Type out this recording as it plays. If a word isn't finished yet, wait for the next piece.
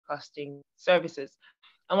broadcasting services.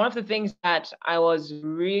 And one of the things that I was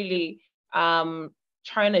really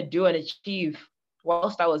trying to do and achieve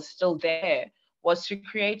whilst I was still there was to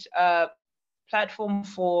create a platform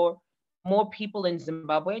for more people in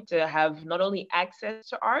Zimbabwe to have not only access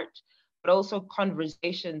to art, but also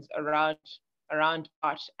conversations around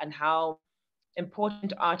art and how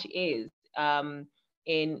important art is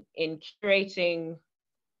in curating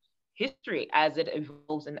history as it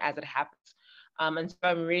evolves and as it happens. And so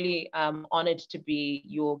I'm really honored to be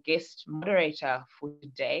your guest moderator for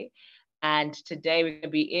today. And today we're going to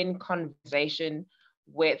be in conversation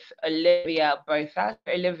with Olivia Botha.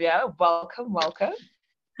 Olivia, welcome, welcome.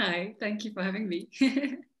 Hi, thank you for having me.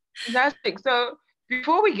 Fantastic. So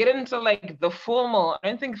before we get into like the formal, I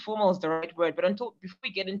don't think formal is the right word, but before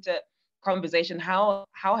we get into conversation, how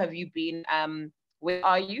have you been? Where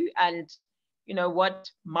are you? And you know, what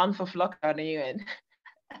month of lockdown are you in?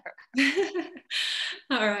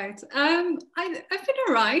 All right. I've been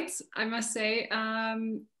all right, I must say.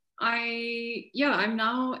 I'm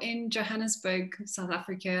now in Johannesburg, South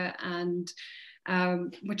Africa, and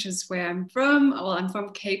which is where I'm from. Well, I'm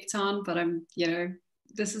from Cape Town, but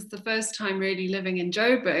this is the first time really living in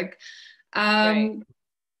Joburg. Right.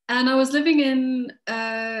 And I was living in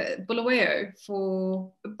Bulawayo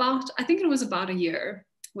for I think it was about a year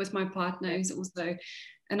with my partner, who's also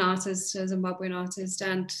an artist, a Zimbabwean artist.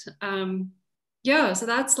 And so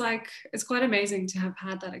that's like, it's quite amazing to have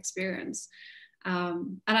had that experience.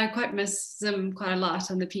 And I quite miss Zim quite a lot,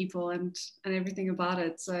 and the people and everything about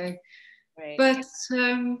it. So, right. but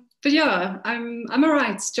yeah, I'm all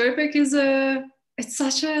right. Joburg it's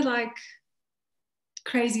such a like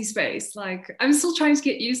crazy space. Like I'm still trying to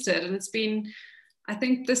get used to it, and I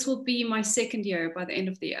think this will be my second year by the end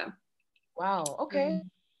of the year. Wow. Okay.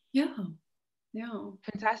 Yeah.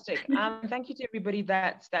 Fantastic. Thank you to everybody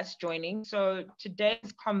that's joining. So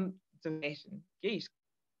today's conversation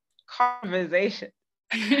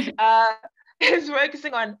is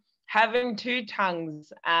focusing on having two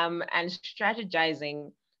tongues and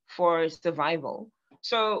strategizing for survival.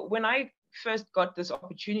 So when I first got this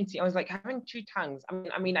opportunity, I was like, having two tongues.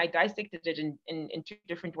 I mean, I dissected it in two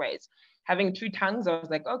different ways. Having two tongues, I was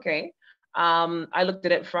like, okay. I looked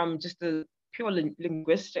at it from just the pure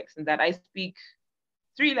linguistics, and that I speak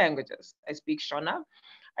 3 languages. I speak Shona,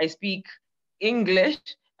 I speak English,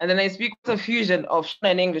 and then I speak a fusion of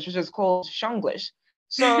Shona and English, which is called Shonglish.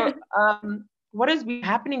 So what has been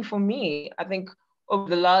happening for me, I think, over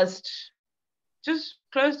the last just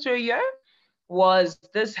close to a year, was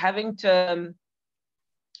this having to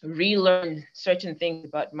relearn certain things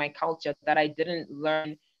about my culture that I didn't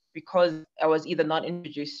learn because I was either not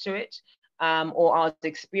introduced to it, or I was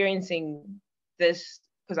experiencing this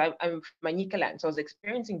because I'm from Manika land, so I was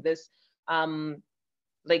experiencing this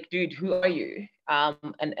like, dude, who are you?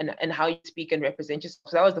 And how you speak and represent yourself.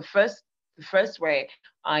 So that was the first way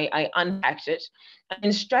I unpacked it.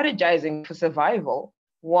 And strategizing for survival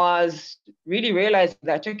was really realizing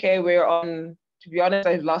that, okay, we're on, to be honest,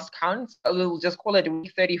 I've lost count. We'll just call it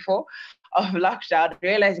week 34 of lockdown,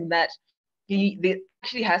 realizing that there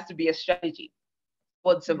actually has to be a strategy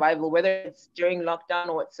for survival, whether it's during lockdown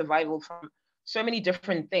or it's survival from so many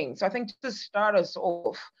different things. So I think to start us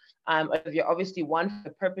off, obviously, one, for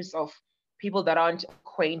the purpose of people that aren't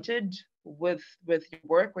acquainted with your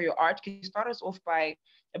work or your art, can you start us off by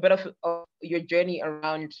a bit of your journey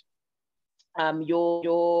around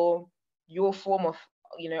your form of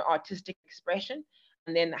artistic expression,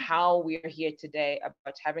 and then how we are here today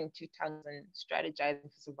about having two tongues and strategizing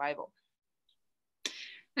for survival?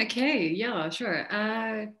 Okay, yeah, sure.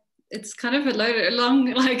 It's kind of a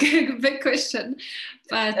long, like a big question,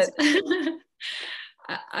 but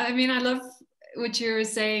I mean, I love what you were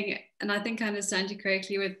saying, and I think I understand you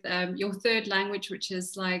correctly with your third language, which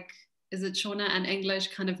is like, is it Shona and English,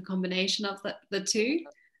 kind of a combination of the two?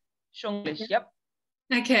 Shonglish, yep.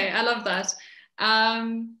 Okay, I love that.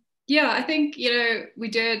 Yeah, I think, we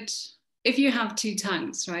did, if you have two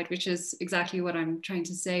tongues, right, which is exactly what I'm trying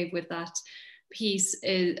to say with that piece,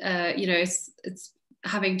 is, it's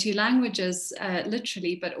having two languages,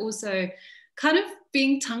 literally, but also kind of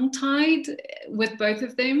being tongue-tied with both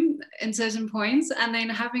of them in certain points, and then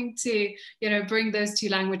having to, bring those two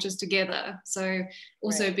languages together. So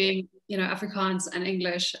also right. Being, Afrikaans and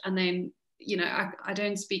English, and then, I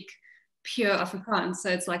don't speak pure Afrikaans, so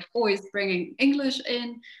it's like always bringing English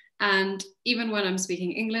in. And even when I'm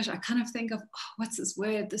speaking English, I kind of think of, oh, what's this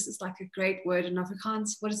word? This is like a great word in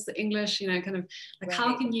Afrikaans. What is the English? Kind of like, right.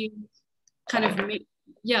 How can you kind of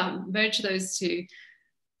merge those two?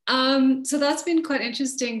 So that's been quite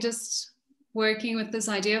interesting, just working with this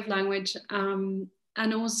idea of language, and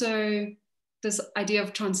also this idea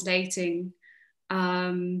of translating,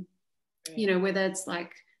 you know, whether it's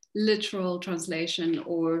like literal translation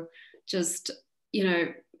or just, you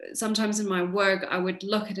know, sometimes in my work, I would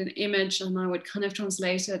look at an image and I would kind of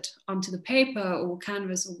translate it onto the paper or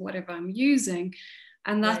canvas or whatever I'm using.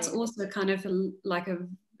 And that's also kind of like a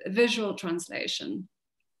visual translation.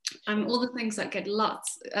 All the things that get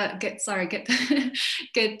lost,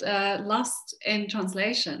 get lost in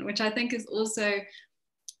translation, which I think is also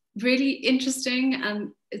really interesting,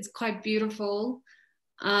 and it's quite beautiful.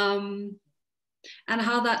 And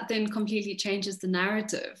how that then completely changes the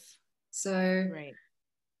narrative. So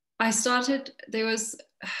I started,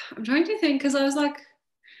 I'm trying to think, because I was like,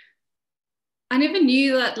 I never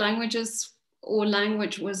knew that language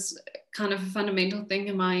was kind of a fundamental thing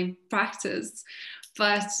in my practice,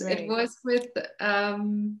 but it was with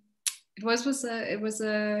it was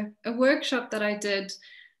a workshop that I did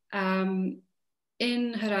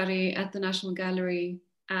in Harare at the National Gallery,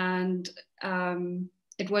 and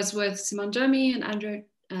it was with Simon Jami and Andrew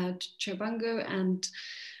Chobangu, and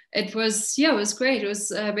it was great. It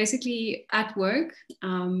was basically at work,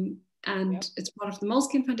 and it's part of the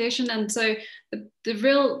Moleskine Foundation. And so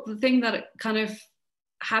the thing that kind of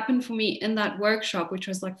happened for me in that workshop, which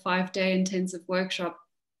was like 5-day intensive workshop,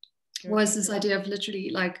 was this idea of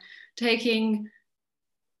literally like taking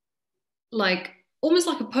like almost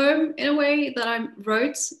like a poem in a way that I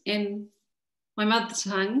wrote in my mother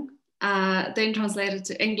tongue, then translated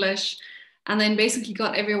to English, and then basically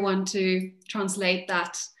got everyone to translate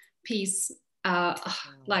that piece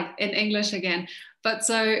like in English again. But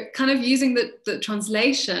so kind of using the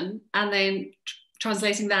translation and then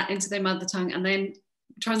translating that into their mother tongue and then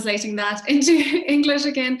translating that into English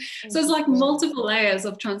again. So it's like multiple layers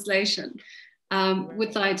of translation,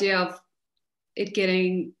 with the idea of it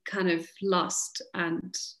getting kind of lost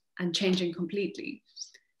and changing completely.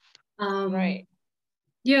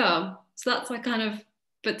 Yeah, so that's like kind of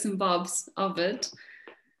bits and bobs of it.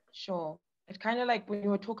 Sure. It's kind of like when you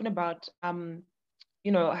were talking about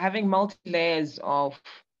you know, having multi layers of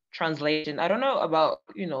translation. I don't know about,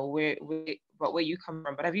 you know, where you come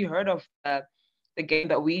from, but have you heard of the game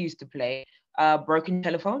that we used to play, Broken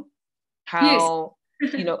Telephone? How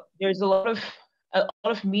you know, there's a lot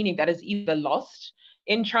of meaning that is either lost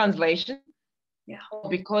in translation,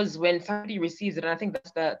 because when somebody receives it, and I think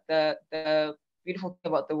that's the beautiful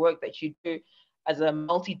thing about the work that you do as a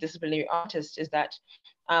multidisciplinary artist, is that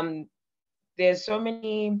there's so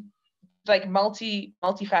many like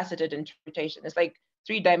multifaceted interpretation. It's like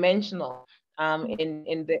 3-dimensional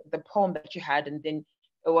in the poem that you had, and then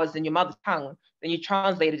it was in your mother tongue, then you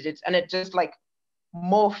translated it, and it just like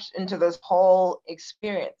morphed into this whole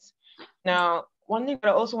experience. Now, one thing that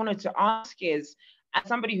I also wanted to ask is, as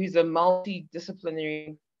somebody who's a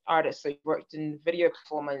multidisciplinary artist, so you worked in video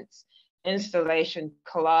performance, installation,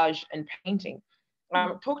 collage, and painting,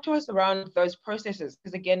 talk to us around those processes,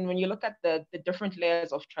 because again, when you look at the different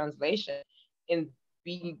layers of translation in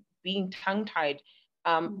being tongue-tied,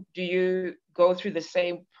 do you go through the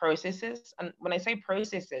same processes? And when I say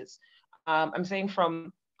processes, I'm saying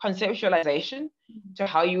from conceptualization to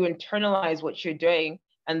how you internalize what you're doing,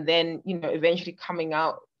 and then, you know, eventually coming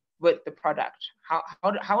out with the product.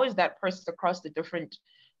 How is that process across the different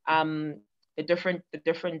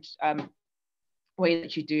ways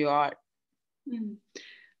that you do art?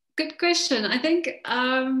 Good question. I think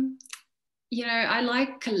you know, I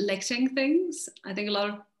like collecting things. I think a lot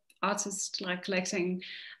of artists like collecting,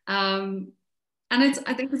 and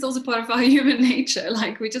I think it's also part of our human nature.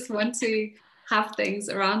 Like, we just want to have things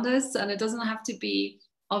around us, and it doesn't have to be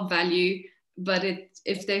of value, but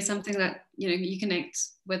if there's something that, you know, you connect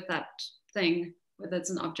with that thing, whether it's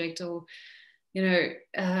an object or, you know,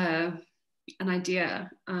 an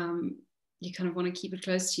idea, you kind of want to keep it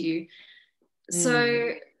close to you.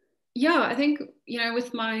 So yeah, I think, you know,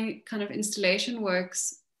 with my kind of installation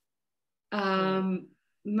works,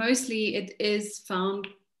 mostly it is found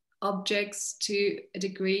objects to a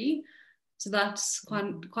degree. So that's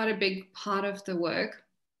quite a big part of the work.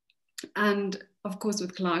 And of course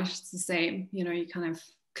with collage, it's the same. You know, you're kind of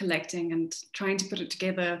collecting and trying to put it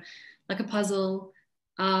together like a puzzle.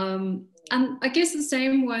 And I guess the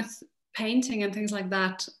same with painting and things like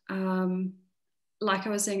that. Like I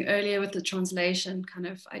was saying earlier with the translation kind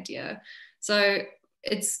of idea. So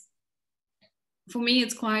it's, for me,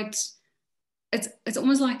 it's quite, it's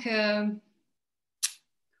almost like a,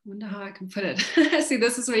 I wonder how I can put it. See,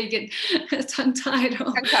 this is where you get tongue-tied.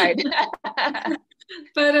 Tongue-tied.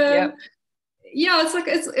 But yeah, it's like,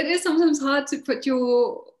 it is sometimes hard to put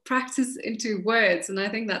your practice into words. And I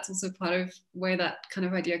think that's also part of where that kind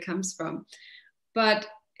of idea comes from. But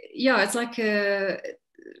yeah, it's like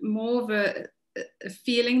more of a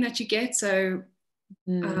feeling that you get. So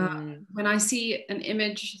when I see an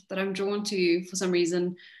image that I'm drawn to for some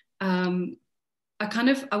reason, I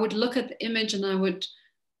would look at the image and I would,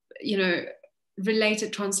 relate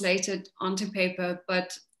it, translate it onto paper,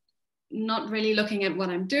 but not really looking at what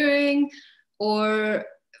I'm doing, or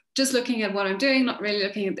just looking at what I'm doing, not really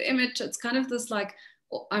looking at the image. It's kind of this like,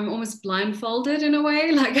 I'm almost blindfolded in a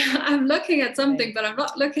way. Like I'm looking at something, but I'm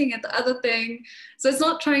not looking at the other thing. So it's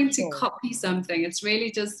not trying to copy something. It's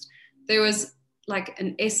really just, there was like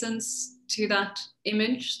an essence to that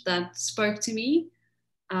image that spoke to me.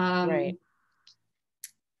 Right.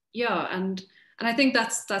 Yeah, and I think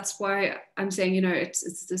that's why I'm saying,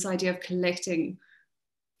 it's this idea of collecting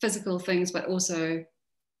physical things, but also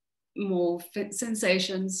more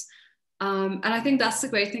sensations. And I think that's the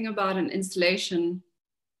great thing about an installation.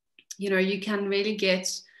 You can really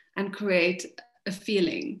get and create a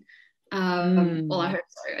feeling. Well, I hope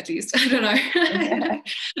so, at least. I don't know.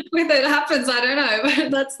 Whether it happens, I don't know, but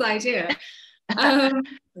that's the idea.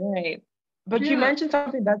 Right. But you mentioned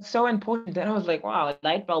something that's so important, and I was like, wow, a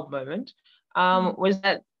light bulb moment. Was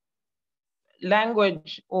that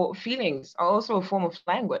language or feelings are also a form of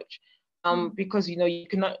language. Because you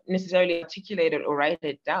cannot necessarily articulate it or write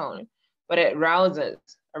it down, but it rouses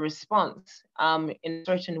a response in a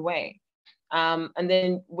certain way. And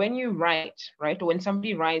then when you write, right, or when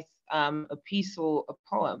somebody writes a piece or a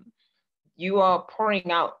poem, you are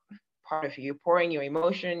pouring out part of you, you're pouring your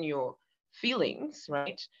emotion, your feelings,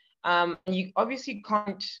 right? And you obviously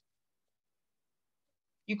can't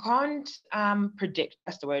predict,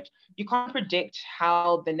 that's the word, you can't predict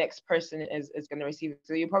how the next person is going to receive it.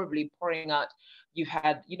 So you're probably pouring out, you've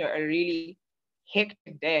had a really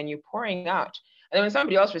hectic day and you're pouring out, and then when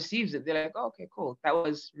somebody else receives it, they're like, oh, okay, cool, that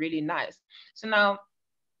was really nice. So now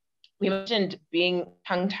we mentioned being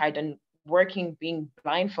tongue-tied and being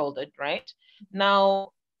blindfolded, right?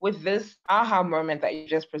 Now with this aha moment that you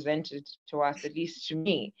just presented to us, at least to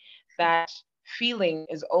me, that feeling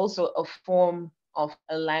is also a form of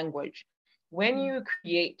a language. When you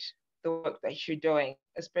create the work that you're doing,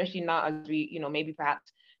 especially now as we, maybe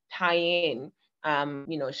perhaps tie in,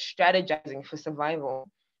 strategizing for survival,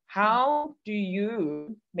 how do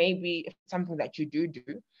you, maybe if it's something that you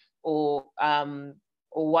do, or in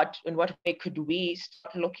what way could we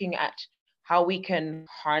start looking at how we can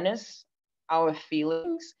harness our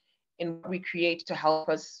feelings in what we create to help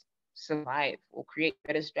us survive or create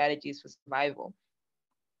better strategies for survival?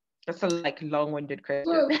 That's a long-winded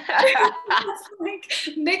question. That's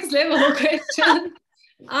like next level question.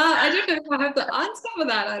 I don't know if I have the answer for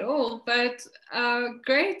that at all, but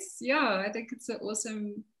great. Yeah, I think it's an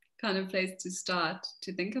awesome kind of place to start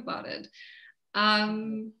to think about it.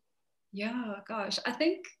 Yeah, gosh, I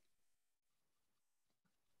think,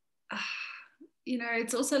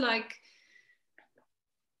 it's also like,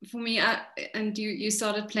 for me, and you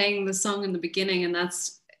started playing the song in the beginning, and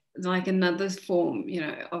that's like another form,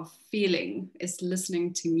 of feeling, is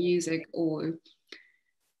listening to music, or,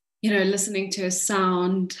 listening to a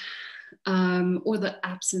sound, or the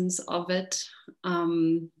absence of it.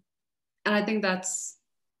 And I think that's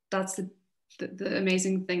the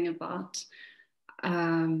amazing thing about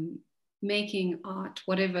making art,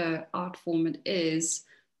 whatever art form it is.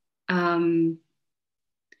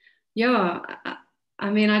 Yeah, I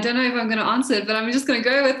mean, I don't know if I'm going to answer it, but I'm just going to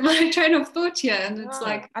go with my train of thought here. And it's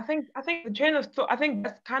like, I think the train of thought, I think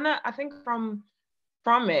that's kind of, I think from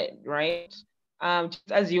it, right? Just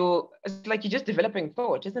it's like you're just developing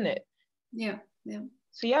thought, isn't it? Yeah.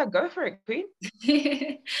 So yeah, go for it, Queen.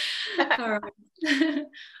 All right.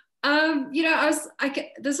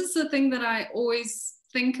 This is the thing that I always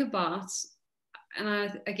think about,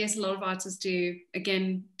 and I guess a lot of artists do,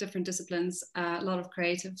 again, different disciplines, a lot of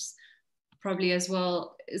creatives probably as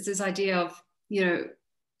well, is this idea of,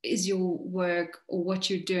 is your work or what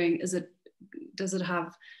you're doing, does it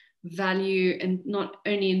have value, and not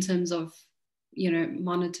only in terms of,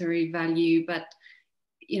 monetary value, but,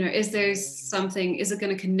 is there something, is it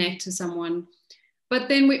going to connect to someone? But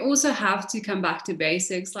then we also have to come back to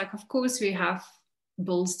basics. Like, of course, we have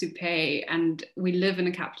bills to pay and we live in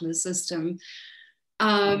a capitalist system.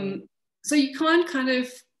 So you can't kind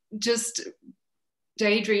of just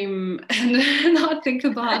daydream and not think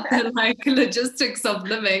about the logistics of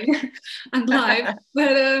living and life.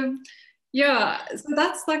 But yeah, so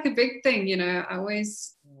that's like a big thing, I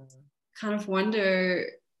always kind of wonder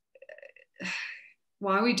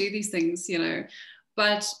why we do these things,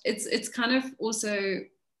 but it's kind of also,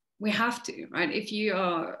 we have to, right? If you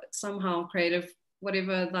are somehow creative,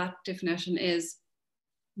 whatever that definition is,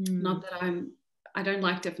 not that I don't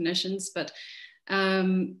like definitions, but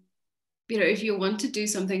you know, if you want to do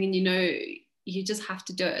something and you know you just have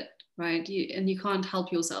to do it, right? And you can't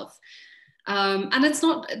help yourself. And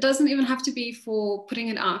it doesn't even have to be for putting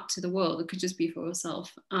it out to the world. It could just be for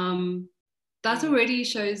yourself. That already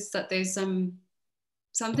shows that there's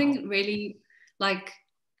something really like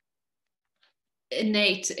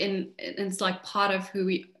innate in it's like part of who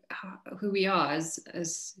we are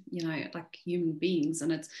as you know, like human beings,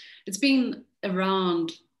 and it's been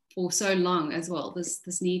around for so long as well,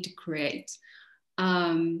 this need to create.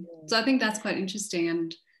 So I think that's quite interesting.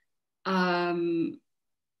 And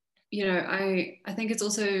you know, I think it's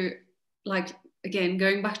also like, again,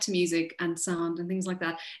 going back to music and sound and things like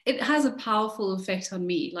that, it has a powerful effect on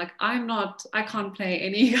me. Like I can't play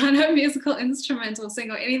any kind of musical instrument or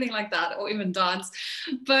sing or anything like that, or even dance,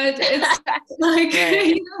 but it's like Right.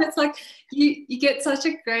 you know, it's like you get such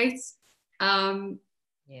a great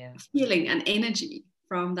feeling and energy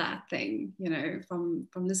from that thing, you know, from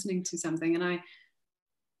listening to something. And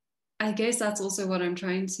I guess that's also what I'm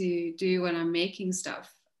trying to do when I'm making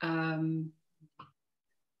stuff.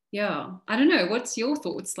 Yeah, I don't know, what's your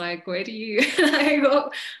thoughts? Like, where do you like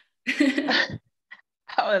go?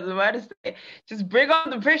 I was about to say, just bring on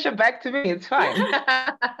the pressure back to me, it's fine.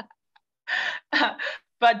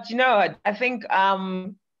 But you know what, I think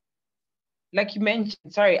like you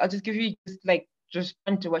mentioned, sorry, I'll just give you just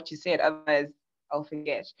respond to what you said, otherwise I'll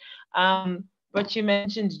forget. But you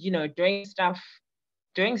mentioned, you know, doing stuff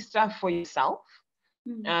for yourself.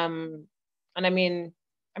 And I mean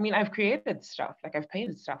I've created stuff, like I've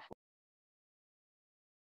painted stuff.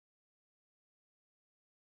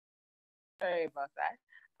 Sorry about that.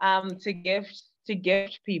 To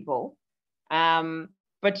gift people.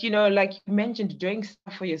 But you know, like you mentioned, doing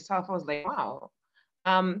stuff for yourself, I was like, wow.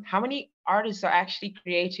 How many artists are actually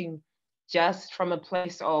creating just from a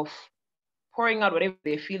place of pouring out whatever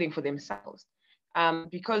they're feeling for themselves?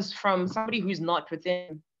 Because from somebody who's not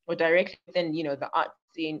within or directly within, you know, the art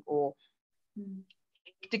scene, or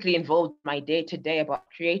particularly involved in my day-to-day about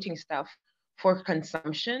creating stuff for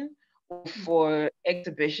consumption or for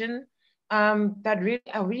exhibition, that really,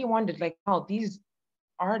 I really wondered, like, oh, these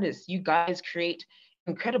artists, you guys create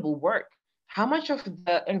incredible work. How much of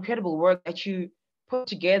the incredible work that you put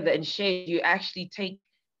together and share, you actually take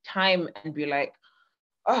time and be like,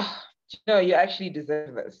 oh, you know, you actually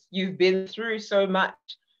deserve this. You've been through so much.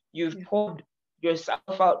 You've poured yourself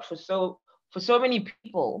out for so many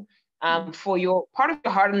people. For your part of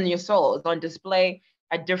your heart and your soul is on display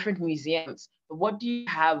at different museums. But what do you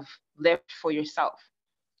have left for yourself?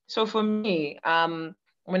 So for me,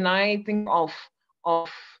 when I think of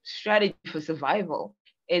strategy for survival,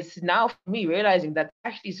 it's now for me realizing that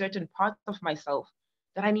actually certain parts of myself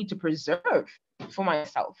that I need to preserve for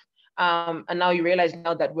myself. And now you realize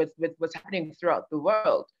now that with what's happening throughout the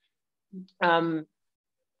world, it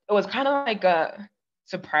was kind of like a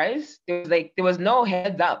surprise. There was no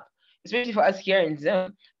heads up, especially for us here in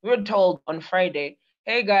Zim. We were told on Friday,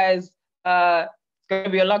 hey guys, it's gonna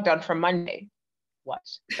be a lockdown from Monday. What?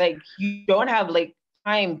 Like, you don't have like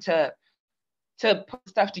time to put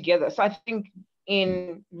stuff together. So I think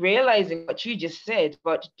in realizing what you just said,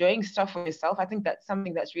 but doing stuff for yourself, I think that's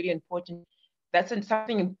something that's really important. That's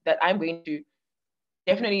something that I'm going to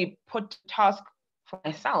definitely put task for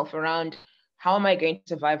myself around. How am I going to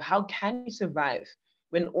survive? How can you survive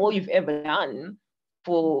when all you've ever done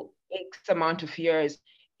for X amount of years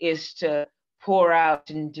is to pour out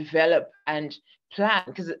and develop and plan?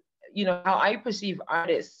 Because, you know, how I perceive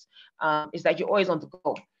artists is that you're always on the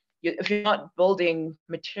go. If you're not building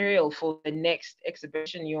material for the next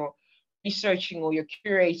exhibition, you're researching or you're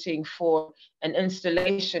curating for an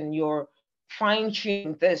installation, you're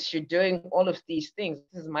fine-tuning this, you're doing all of these things.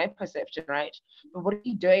 This is my perception, right? But what are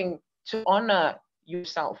you doing to honor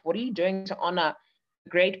yourself? What are you doing to honor the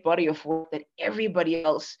great body of work that everybody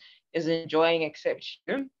else is enjoying except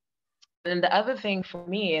you? And then the other thing for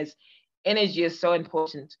me is energy is so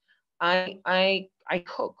important. I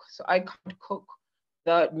cook, so I can't cook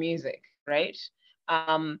without music, right?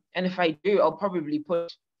 And if I do, I'll probably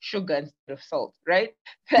put sugar instead of salt, right?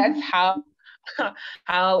 That's how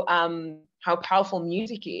how powerful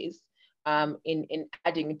music is in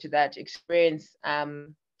adding to that experience,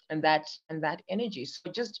 and that energy.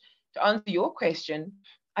 So just to answer your question,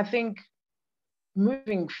 I think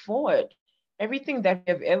moving forward, everything that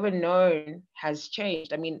we have ever known has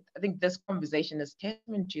changed. I mean, I think this conversation is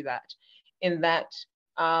testament to that, in that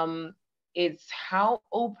it's how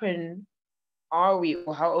open are we,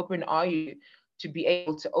 or how open are you to be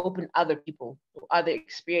able to open other people or other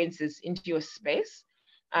experiences into your space,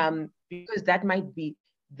 because that might be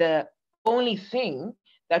the only thing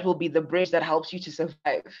that will be the bridge that helps you to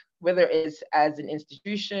survive, whether it's as an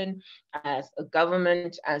institution, as a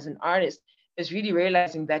government, as an artist, is really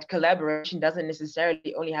realizing that collaboration doesn't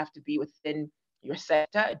necessarily only have to be within your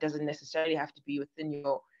sector. It doesn't necessarily have to be within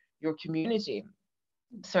your community.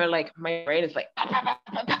 So like my brain is like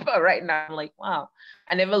right now. I'm like, wow,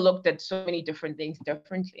 I never looked at so many different things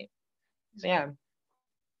differently. So yeah.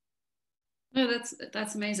 No,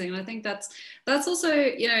 that's amazing. And I think that's also,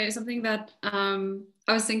 you know, something that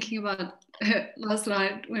I was thinking about last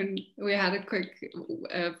night when we had a quick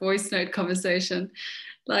voice note conversation,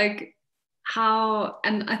 like how,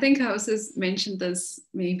 and I think I also mentioned this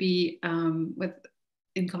maybe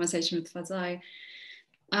in conversation with Fazai,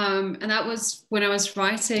 and that was when I was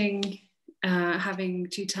writing Having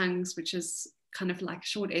Two Tongues, which is kind of like a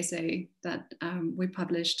short essay that we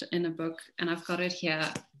published in a book, and I've got it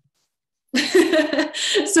here.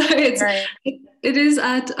 So it is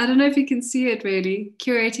at, I don't know if you can see it really,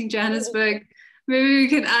 Curating Johannesburg. Maybe we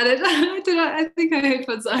can add it. I think I heard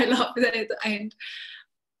Fazai laugh there at the end.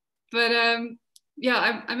 But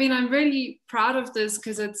yeah, I mean, I'm really proud of this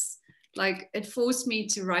because it's like, it forced me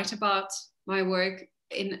to write about my work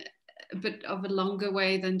in a bit of a longer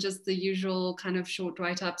way than just the usual kind of short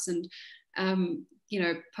write-ups and you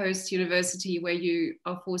know, post university where you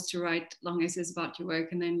are forced to write long essays about your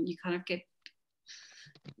work, and then you kind of get,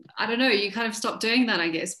 I don't know, you kind of stop doing that, I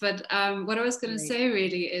guess. But what I was going to say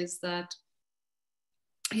really is that,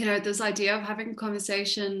 you know, this idea of having a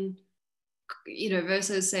conversation, you know,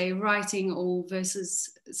 versus say writing, or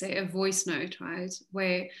versus say a voice note, right?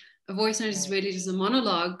 Where a voice note is really just a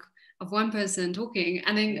monologue of one person talking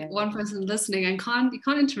and then one person listening, and you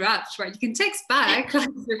can't interrupt, right? You can text back like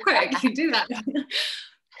if you're quick, you can do that.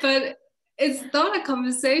 But it's not a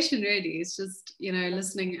conversation really. It's just, you know,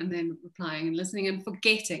 listening and then replying, and listening and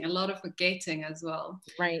forgetting, a lot of forgetting as well.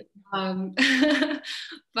 Right.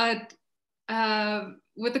 But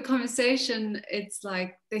with the conversation, it's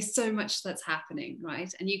like there's so much that's happening,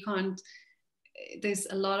 right? And you can't, there's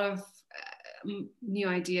a lot of new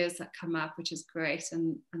ideas that come up, which is great.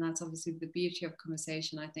 And that's obviously the beauty of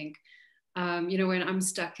conversation, I think. You know, when I'm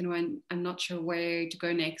stuck and when I'm not sure where to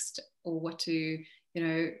go next, or what to, you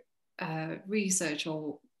know, research,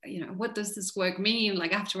 or, you know, what does this work mean?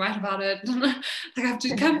 Like I have to write about it. Like I have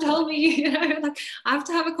to come tell me, you know, like I have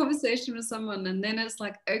to have a conversation with someone, and then it's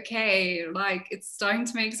like, okay, like it's starting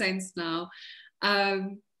to make sense now.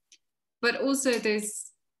 But also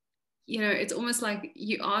there's, you know, it's almost like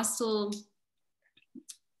you are still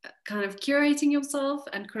kind of curating yourself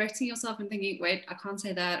and correcting yourself and thinking, wait, I can't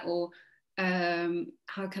say that, or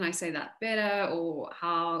how can I say that better, or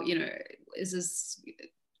how, you know, is this,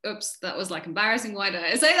 oops, that was like embarrassing, why did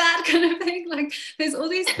I say that, kind of thing. Like there's all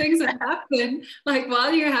these things that happen like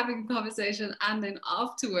while you're having a conversation, and then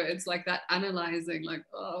afterwards, like that analyzing, like,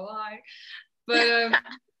 oh, why. But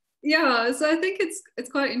yeah, so I think it's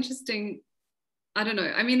quite interesting. I don't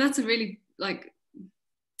know, I mean, that's a really like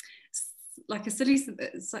a silly,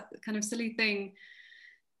 kind of silly thing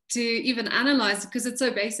to even analyze, because it's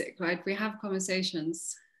so basic, right? We have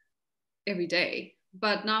conversations every day,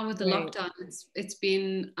 but now with the lockdown, it's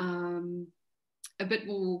been a bit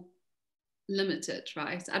more limited,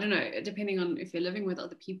 right? I don't know, depending on if you're living with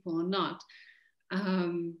other people or not.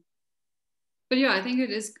 But yeah, I think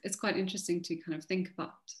it's quite interesting to kind of think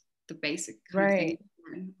about the basic kind of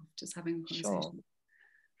thing, of just having a conversation. Sure.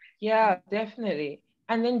 Yeah, definitely.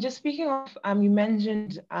 And then just speaking of, you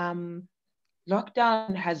mentioned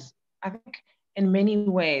lockdown has, I think, in many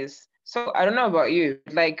ways. So I don't know about you,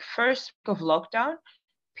 like first week of lockdown,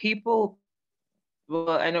 people,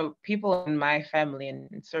 well, I know people in my family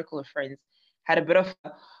and circle of friends had a bit of,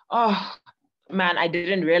 oh man, I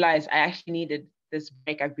didn't realize I actually needed this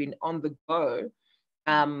break. I've been on the go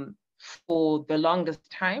for the longest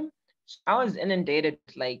time. So I was inundated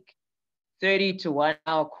with like 30 to 1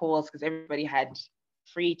 hour calls because everybody had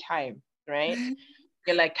free time, right?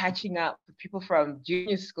 You're like catching up with people from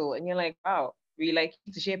junior school, and you're like, wow, we like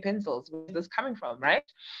to share pencils. Where's this coming from, right?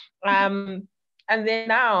 And then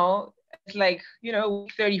now it's like, you know,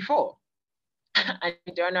 week 34. I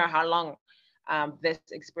don't know how long this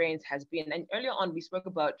experience has been. And earlier on, we spoke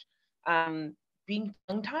about being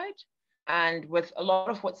tongue-tied, and with a lot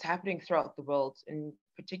of what's happening throughout the world, in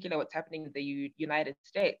particular what's happening in the United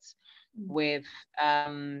States with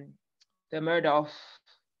the murder of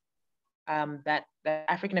that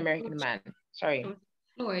African-American man. Sorry,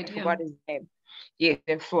 Floyd, I forgot his name. Yeah,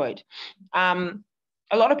 Floyd.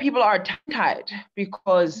 A lot of people are tongue-tied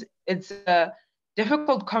because it's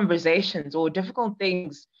difficult conversations or difficult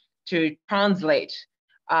things to translate.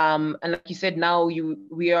 And like you said, now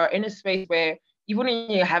we are in a space where even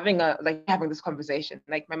when you're having this conversation,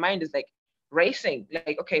 like my mind is like racing,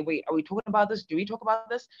 like, okay, wait, are we talking about this? Do we talk about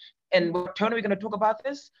this? And what tone are we going to talk about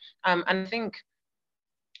this? And I think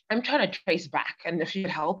I'm trying to trace back, and if you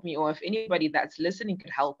could help me, or if anybody that's listening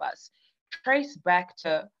could help us, trace back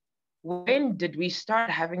to when did we start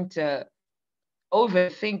having to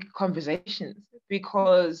overthink conversations?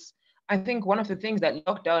 Because I think one of the things that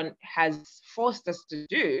lockdown has forced us to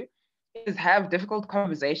do is have difficult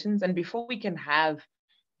conversations. And before we can have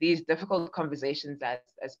these difficult conversations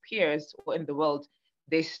as peers or in the world,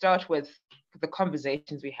 they start with the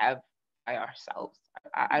conversations we have by ourselves.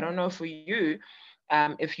 I don't know for you,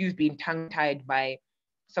 if you've been tongue-tied by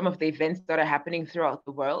some of the events that are happening throughout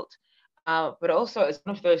the world, but also it's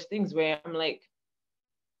one of those things where I'm like,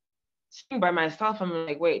 sitting by myself, I'm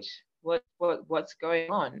like, wait, what's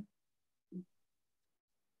going on?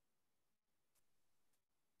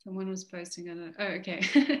 Someone was posting on it. Oh,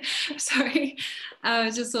 okay. Sorry. I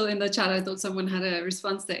just saw in the chat, I thought someone had a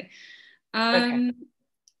response there. Okay.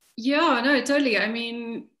 Yeah, no, totally. I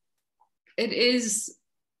mean, that's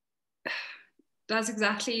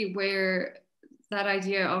exactly where that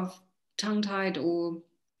idea of tongue-tied or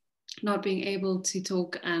not being able to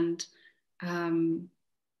talk and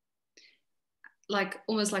like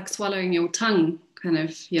almost like swallowing your tongue, kind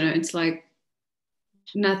of, it's like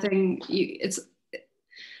nothing.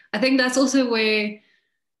 I think that's also where,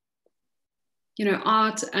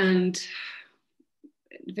 art and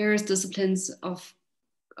various disciplines of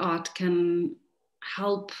art can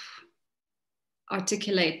help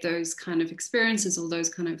articulate those kind of experiences or those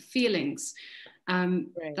kind of feelings.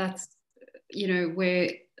 Right. That's, where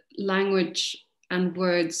language and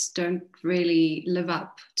words don't really live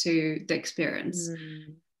up to the experience.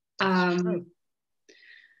 That's true.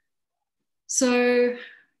 So,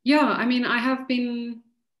 yeah, I mean, I have been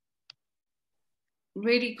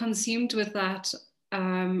really consumed with that,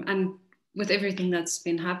 and with everything that's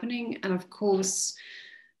been happening. And of course,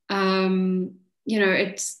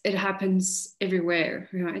 it happens everywhere,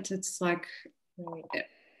 right? It's like,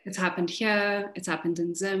 it's happened here, it's happened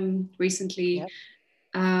in Zim recently. Yep.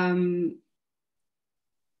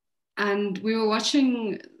 And we were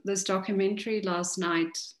watching this documentary last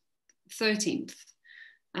night, 13th,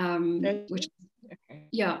 which,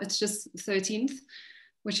 yeah, it's just 13th,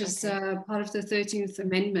 which is part of the 13th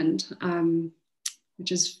Amendment,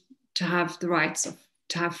 which is to have the rights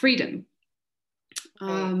to have freedom.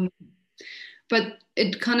 But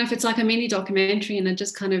it's like a mini documentary, and it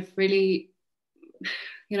just kind of really,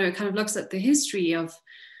 kind of looks at the history of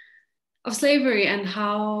slavery and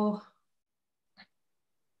how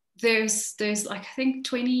there's like, I think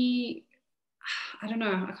 20, I don't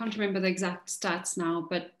know, I can't remember the exact stats now,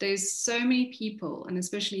 but there's so many people, and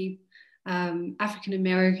especially African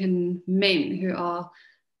American men, who are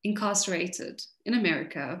incarcerated in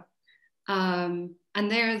America. And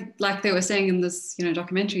they're, like they were saying in this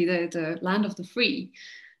documentary, they're the land of the free.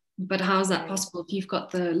 But how is that possible if you've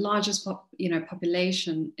got the largest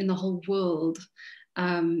population in the whole world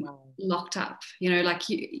locked up? Like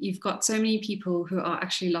you've got so many people who are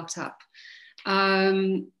actually locked up.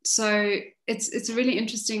 So it's a really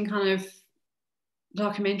interesting kind of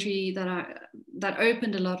documentary that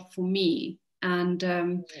opened a lot for me. And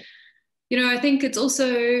I think it's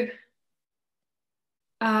also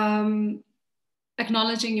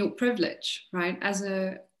acknowledging your privilege, right? As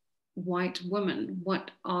a white woman,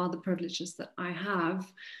 what are the privileges that I have?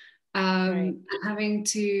 And having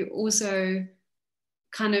to also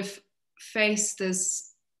kind of face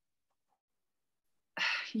this,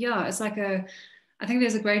 it's like I think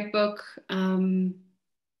there's a great book,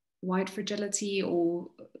 White Fragility, or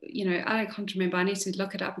I can't remember, I need to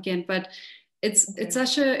look it up again, but it's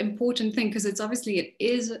such an important thing, because it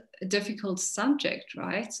is a difficult subject,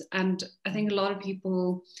 right? And I think a lot of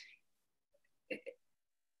people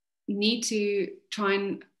need to try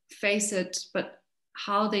and face it, but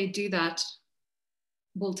how they do that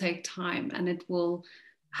will take time, and it will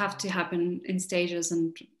have to happen in stages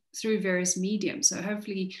and through various mediums. So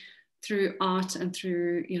hopefully through art and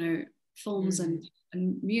through films and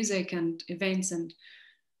music and events and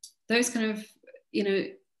those kind of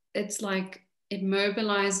it's like it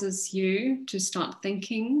mobilizes you to start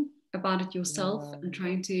thinking about it yourself and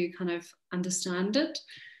trying to kind of understand it.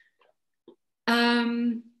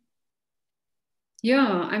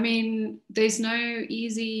 I mean, there's no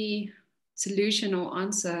easy solution or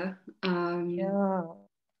answer.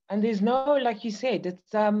 And there's no, like you said,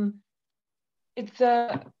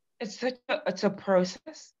 it's a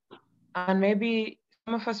process, and maybe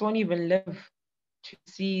some of us won't even live to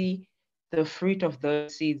see the fruit of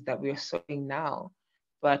those seeds that we're sowing now.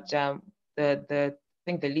 But the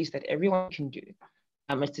think the least that everyone can do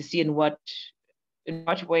is to see in what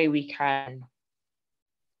way we can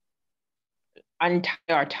untie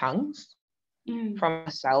our tongues from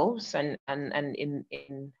ourselves and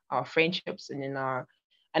in our friendships and in our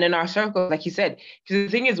circles, like you said. Because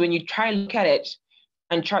the thing is, when you try and look at it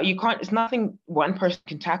and try, you can't, it's nothing one person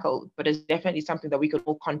can tackle, but it's definitely something that we could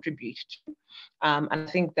all contribute to. And I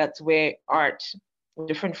think that's where art,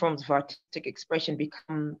 different forms of artistic expression,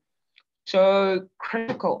 become so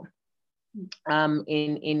critical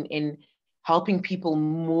in helping people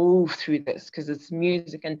move through this, because it's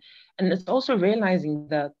music, and it's also realizing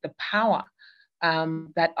the power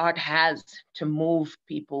that art has to move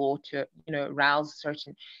people, or to, you know, rouse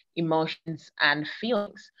certain emotions and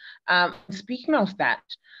feelings. Speaking of that,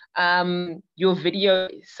 your video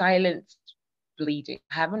Silence Bleeding,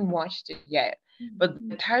 I haven't watched it yet, but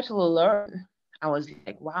the title alone, I was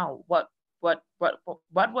like, wow, what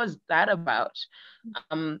was that about?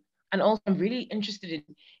 And also I'm really interested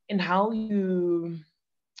in how you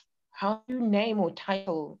name or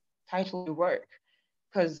title your work,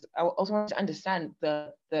 because I also want to understand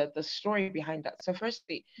the story behind that. So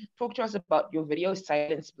firstly, talk to us about your video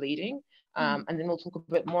Silence Bleeding, and then we'll talk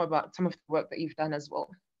a bit more about some of the work that you've done as well.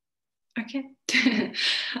 Okay.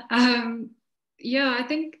 Yeah, I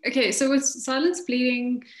think, okay, so with Silence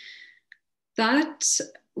Bleeding, that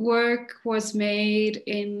work was made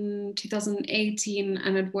in 2018,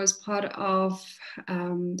 and it was part of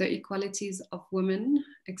the Equalities of Women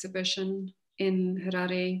exhibition in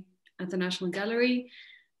Harare at the National Gallery.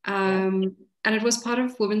 And it was part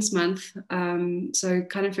of Women's Month. So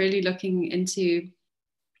kind of really looking into,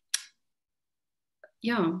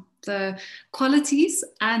 the qualities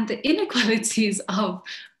and the inequalities of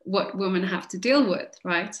what women have to deal with,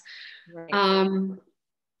 right?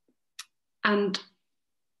 And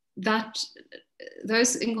that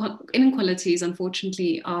those inequalities,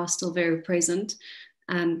 unfortunately, are still very present,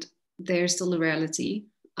 and they're still a reality,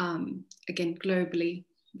 again, globally,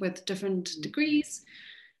 with different degrees.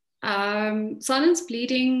 Silence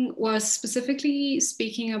Bleeding was specifically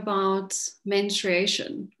speaking about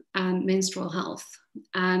menstruation and menstrual health,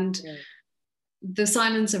 and the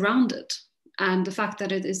silence around it, and the fact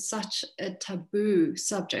that it is such a taboo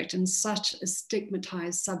subject and such a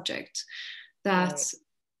stigmatized subject that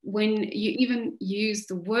when you even use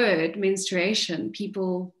the word menstruation,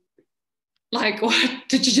 people like, what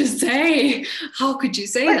did you just say? How could you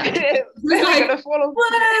say that? Like, like,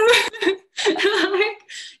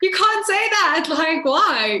 you can't say that. Like,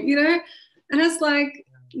 why? You know? And it's like,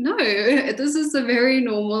 no, this is a very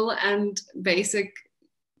normal and basic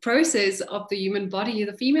process of the human body,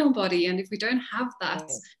 the female body. And if we don't have that,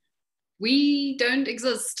 we don't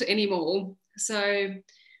exist anymore. So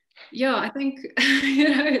yeah, I think,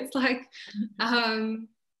 it's like,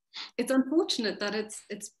 it's unfortunate that it's,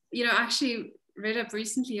 I actually read up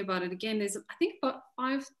recently about it again. There's, I think, about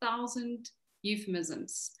 5,000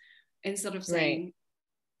 euphemisms instead of saying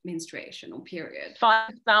menstruation or period.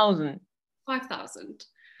 5,000? 5,000.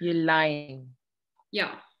 You're lying.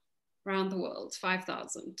 Yeah, around the world,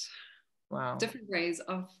 5,000. Wow. Different ways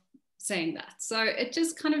of saying that. So it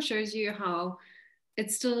just kind of shows you how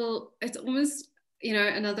it's almost,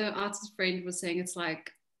 another artist friend was saying it's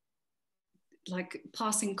like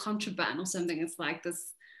passing contraband or something. It's like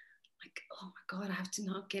this, like, oh my God, I have to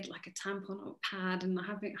now get like a tampon or a pad, and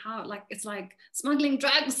it's like smuggling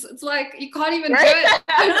drugs. It's like, you can't even do it.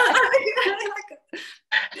 Like,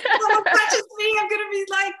 someone touches me, I'm gonna be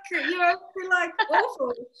like, feel like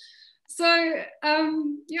awful. So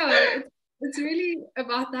it's really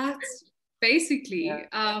about that, basically.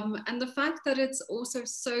 And the fact that it's also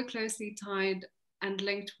so closely tied and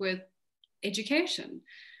linked with education.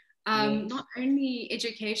 Not only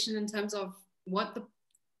education in terms of what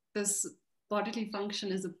this bodily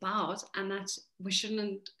function is about, and that we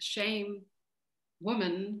shouldn't shame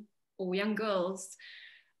women or young girls,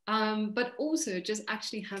 but also just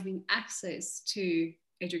actually having access to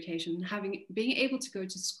education, being able to go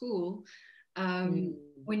to school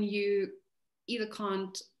when you either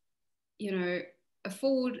can't,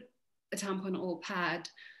 afford a tampon or a pad,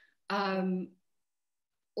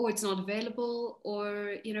 or it's not available,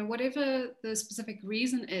 or whatever the specific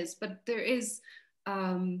reason is. But there is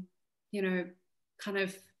kind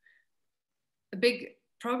of a big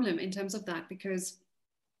problem in terms of that, because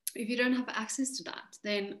if you don't have access to that,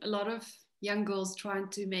 then a lot of young girls trying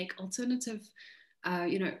to make alternative,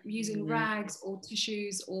 using rags or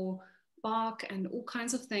tissues or bark and all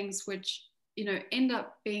kinds of things, which end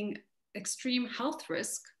up being extreme health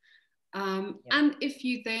risk. And if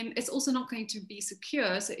you then, it's also not going to be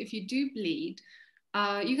secure. So if you do bleed,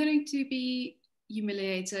 you're going to be,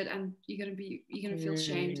 humiliated, and you're gonna feel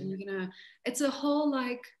shamed, and it's a whole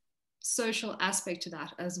like social aspect to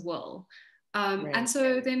that as well. And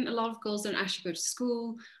so then a lot of girls don't actually go to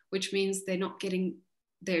school, which means they're not getting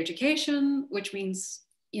their education, which means,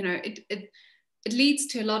 you know, it leads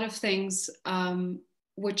to a lot of things,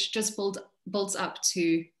 which just builds up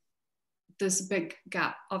to this big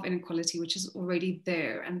gap of inequality, which is already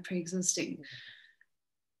there and pre-existing.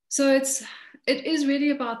 So it is really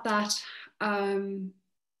about that, and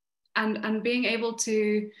being able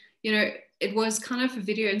to, you know, it was kind of a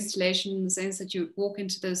video installation in the sense that you walk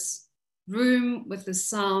into this room with the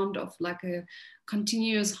sound of like a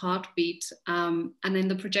continuous heartbeat, and then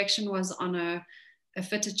the projection was on a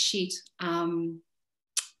fitted sheet, and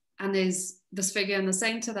there's this figure in the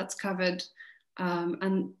center that's covered,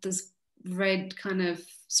 and this red kind of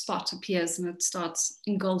spot appears and it starts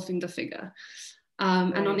engulfing the figure.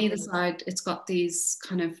 And on either side, it's got these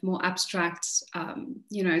kind of more abstract,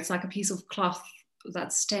 you know, it's like a piece of cloth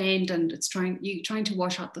that's stained, and you're trying to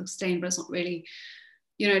wash out the stain, but it's not really,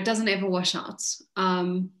 you know, it doesn't ever wash out.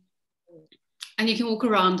 And you can walk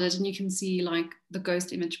around it and you can see like the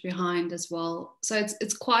ghost image behind as well. So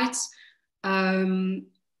it's quite, you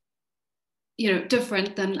know,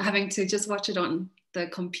 different than having to just watch it on the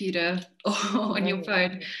computer or on your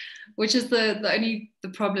phone, which is the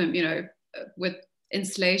problem, you know, with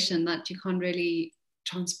installation, that you can't really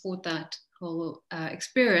transport that whole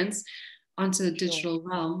experience onto the digital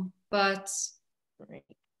realm. But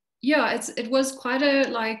yeah, it was quite a,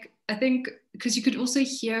 like, I think because you could also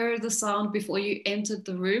hear the sound before you entered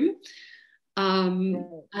the room,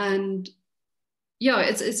 and yeah,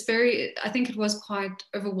 it's very, I think it was quite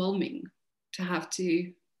overwhelming to have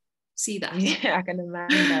to see that. Yeah, I can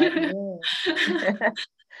imagine that. Yeah.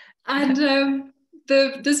 And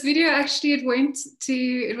this video actually,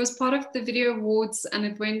 it was part of the video awards, and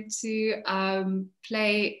it went to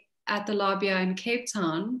play at the Labia in Cape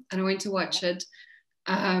Town, and I went to watch it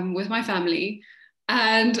with my family,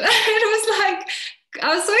 and it was like,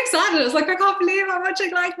 I was so excited. I was like, I can't believe I'm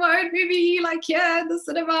watching like my own movie, like here in the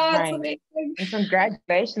cinema. It's amazing. And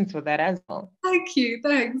congratulations for that as well. Thank you,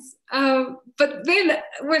 thanks. But then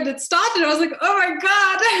when it started, I was like, oh my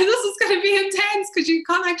God, this is going to be intense, because you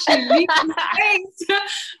can't actually leave the space,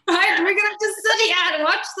 right? We're going to have to sit here and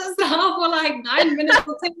watch this now for like 9 minutes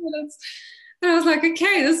or 10 minutes. And I was like,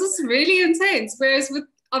 okay, this is really intense. Whereas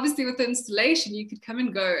obviously with the installation, you could come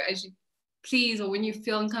and go as you please, or when you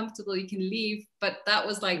feel uncomfortable, you can leave. But that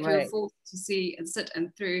was like, you're forced to see and sit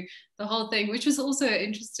and through the whole thing, which was also an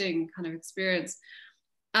interesting kind of experience.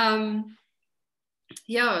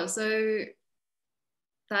 Yeah, so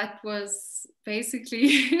that was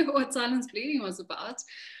basically what Silence Bleeding was about.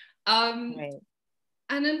 And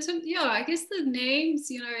in terms, yeah, I guess the names,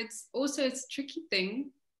 you know, it's a tricky thing.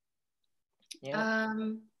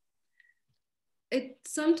 It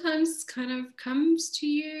sometimes kind of comes to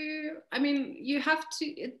you. I mean, you have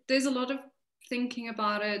to, there's a lot of thinking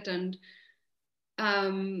about it. And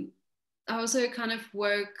I also kind of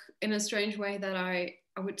work in a strange way that I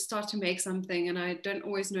would start to make something and I don't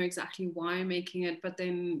always know exactly why I'm making it, but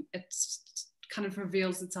then it kind of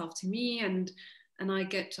reveals itself to me, and I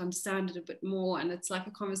get to understand it a bit more, and it's like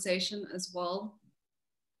a conversation as well.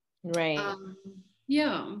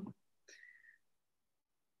 Yeah.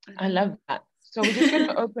 I love that. So we're just going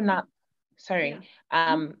to open up,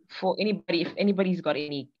 for anybody, if anybody's got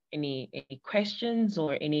any questions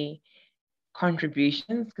or any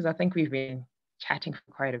contributions, because I think we've been chatting for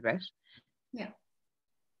quite a bit. Yeah.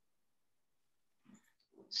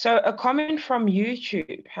 So a comment from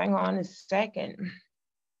YouTube, hang on a second.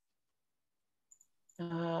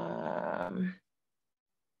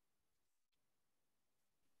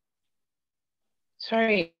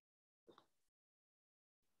 Sorry.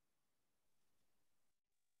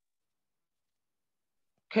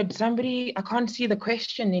 Could somebody, I can't see the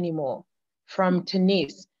question anymore, from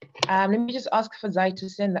Tanis. Let me just ask Fazai to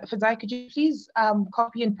send that. Fazai, could you please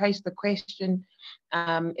copy and paste the question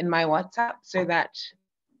in my WhatsApp so that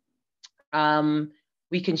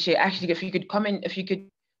we can share? Actually, if you could copy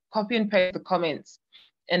and paste the comments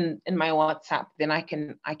in my WhatsApp, then I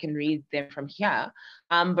can read them from here.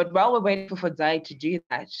 But while we're waiting for Fazai to do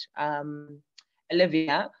that,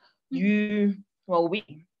 Olivia, we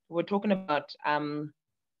were talking about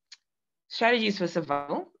strategies for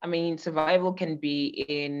survival. I mean, survival can be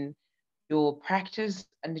in your practice,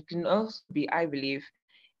 and it can also be, I believe,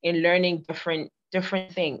 in learning different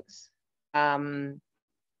things.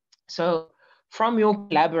 So from your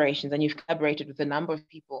collaborations, and you've collaborated with a number of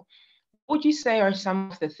people, what would you say are some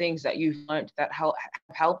of the things that you've learned that have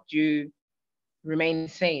helped you remain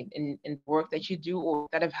sane in the work that you do, or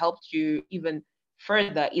that have helped you even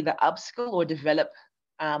further either upskill or develop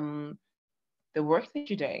the work that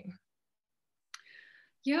you're doing?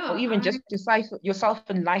 Yeah, Or even just yourself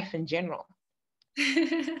in life in general?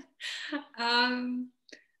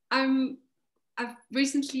 I've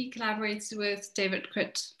recently collaborated with David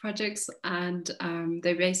Crit Projects, and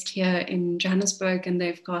they're based here in Johannesburg, and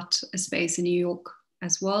they've got a space in New York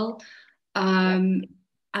as well.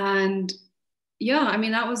 And yeah, I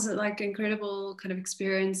mean, that was like an incredible kind of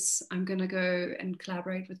experience. I'm going to go and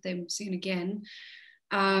collaborate with them soon again.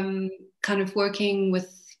 Kind of working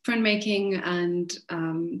with printmaking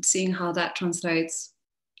and seeing how that translates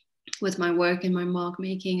with my work and my mark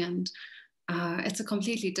making. And it's a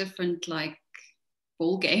completely different like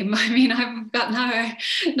ball game. I mean, I've got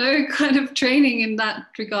no kind of training in that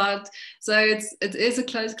regard. So it is a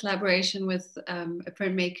close collaboration with a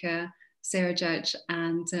printmaker, Sarah Judge,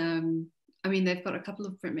 and I mean, they've got a couple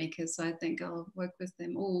of printmakers, so I think I'll work with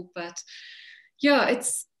them all. But yeah,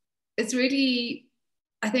 it's really,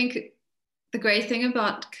 I think the great thing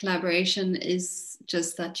about collaboration is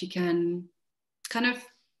just that you can kind of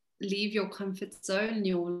leave your comfort zone,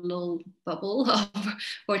 your little bubble of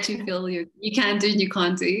what you feel you can do and you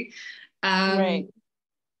can't do. Right.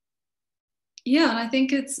 Yeah, and I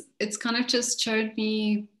think it's kind of just showed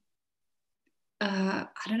me. I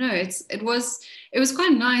don't know. It was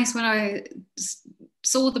quite nice when I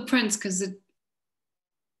saw the prints, because it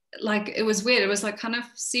was weird. It was like kind of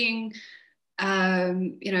seeing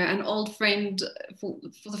you know, an old friend for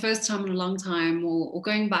the first time in a long time, or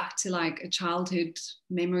going back to like a childhood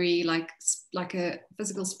memory, like a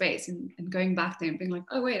physical space, and going back there and being like,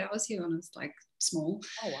 oh wait, I was here when I was like small.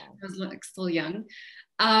 Oh wow. I was like still young.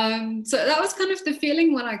 So that was kind of the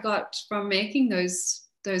feeling what I got from making those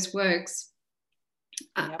works.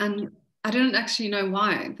 And I don't actually know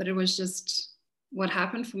why, but it was just what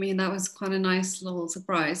happened for me, and that was quite a nice little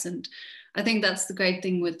surprise. And I think that's the great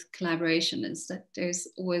thing with collaboration, is that there's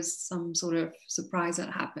always some sort of surprise that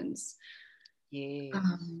happens. Yes.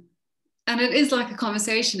 And it is like a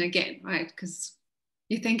conversation again, right? Because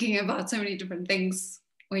you're thinking about so many different things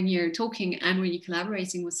when you're talking and when you're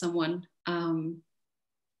collaborating with someone, and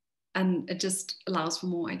it just allows for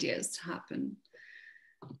more ideas to happen.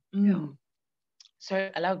 Yeah.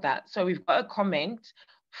 So I love that. So we've got a comment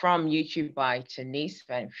from YouTube by Denise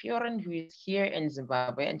Van Furen, who is here in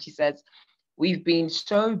Zimbabwe, and she says, we've been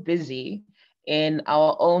so busy in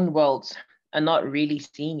our own worlds and not really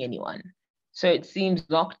seeing anyone. So it seems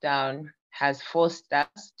lockdown has forced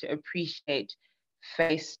us to appreciate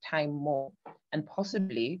FaceTime more and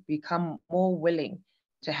possibly become more willing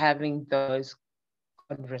to having those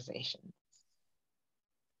conversations.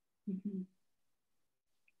 Mm-hmm.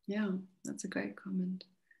 Yeah, that's a great comment.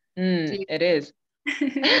 It is.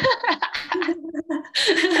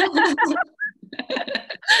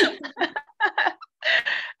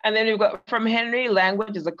 And then we've got from Henry,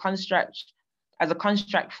 language as a construct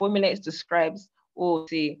formulates, describes, or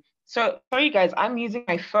see. So sorry guys, I'm using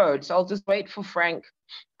my phone, so I'll just wait for Frank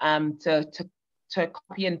to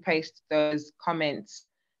copy and paste those comments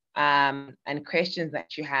and questions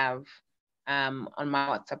that you have on my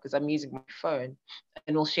WhatsApp, because I'm using my phone,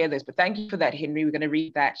 and we'll share those. But thank you for that, Henry. We're going to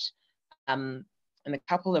read that in a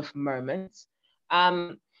couple of moments.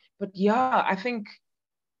 But yeah, I think,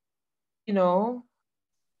 you know,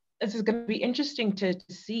 this is going to be interesting to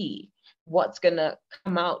see what's going to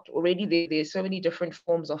come out. Already there's so many different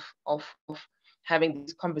forms of having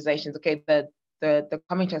these conversations. Okay, the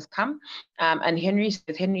comment has come, and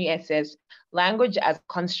Henriette says, language as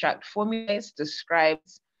construct formulates,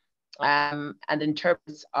 describes, and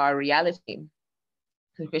interprets our reality.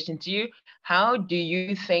 So the question to you, how do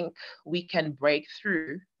you think we can break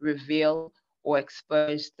through, reveal, or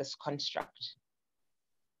expose this construct?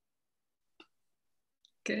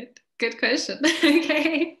 Good question.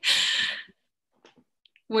 Okay.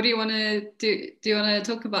 What do you want to do? Do you want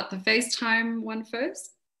to talk about the FaceTime one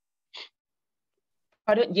first?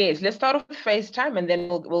 Yes, let's start off with FaceTime, and then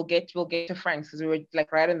we'll get to Frank's, because we were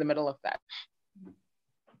like right in the middle of that.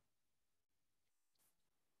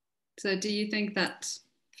 So do you think that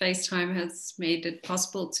FaceTime has made it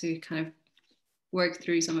possible to kind of work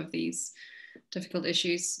through some of these difficult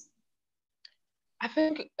issues? I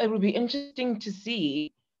think it would be interesting to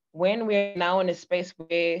see when we're now in a space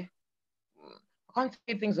where I can't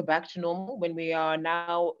say things are back to normal, when we are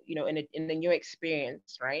now, you know, in a new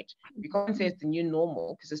experience, right? We can't say it's the new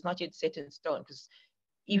normal because it's not yet set in stone, because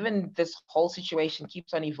even this whole situation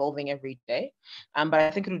keeps on evolving every day. But I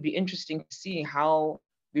think it would be interesting to see how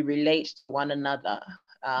we relate to one another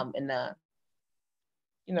in a,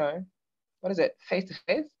 you know, what is it, face to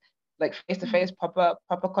face? like face-to-face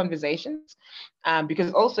proper conversations,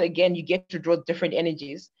 because also again you get to draw different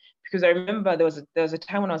energies. Because I remember there was a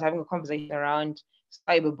time when I was having a conversation around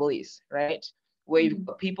cyber bullies, right? Where you've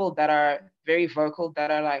got people that are very vocal, that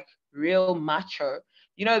are like real macho,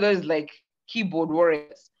 you know, those like keyboard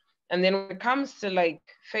warriors. And then when it comes to like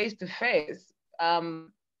face to face,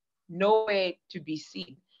 nowhere to be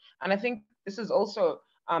seen. And I think this is also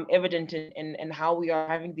evident in how we are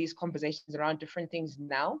having these conversations around different things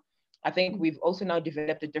now. I think we've also now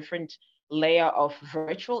developed a different layer of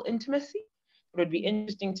virtual intimacy. It would be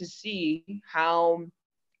interesting to see how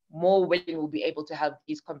more women will be able to have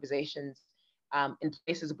these conversations in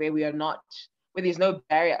places where we are not, where there's no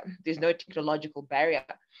barrier, there's no technological barrier,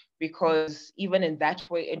 because even in that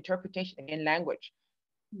way, interpretation, again, language,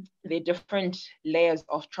 there are different layers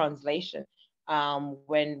of translation.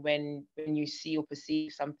 When you see or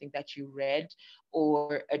perceive something that you read,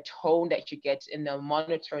 or a tone that you get in a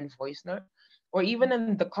monotone voice note, or even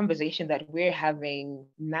in the conversation that we're having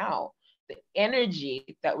now, the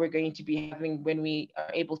energy that we're going to be having when we are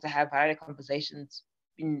able to have harder conversations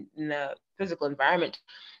in a physical environment,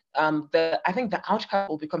 I think the outcome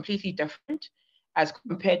will be completely different as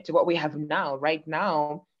compared to what we have now. Right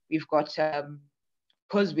now, we've got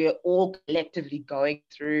because we're all collectively going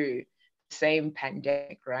through the same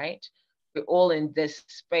pandemic, right? We're all in this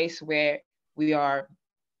space where we are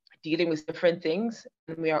dealing with different things,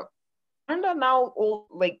 and we are kind of now all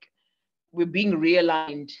like we're being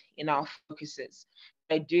realigned in our focuses.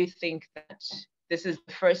 I do think that this is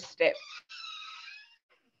the first step.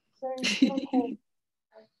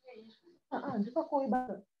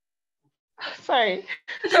 Sorry.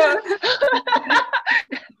 So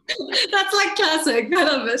That's like classic. I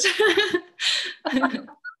love it.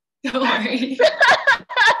 Don't worry.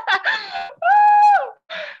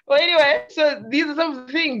 Well, anyway, so these are some of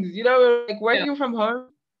the things, you know, like working from home,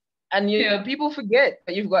 and you know, people forget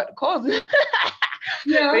that you've got calls.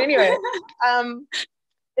 But anyway,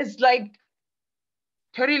 it's like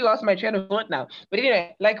totally lost my train of thought now. But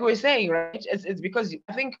anyway, like we were saying, right? It's because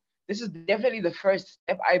I think this is definitely the first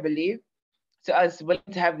step, I believe, to us willing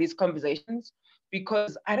to have these conversations,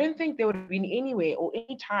 because I don't think there would have been any way or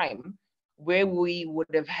any time where we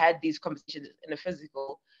would have had these conversations in a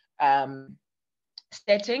physical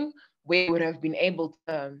setting, where we would have been able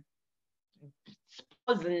to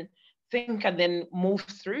pause and think and then move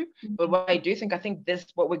through. But what I do think, I think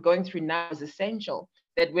what we're going through now is essential,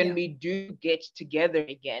 that when we do get together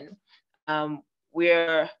again, we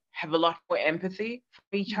have a lot more empathy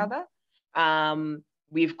for each other.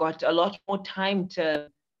 We've got a lot more time to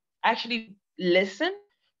actually listen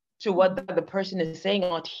to what the other person is saying,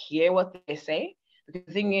 and not hear what they say. Because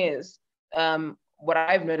the thing is, what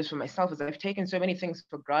I've noticed for myself is I've taken so many things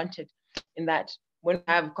for granted, in that when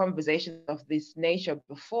I have conversations of this nature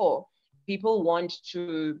before, people want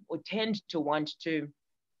to, or tend to want to,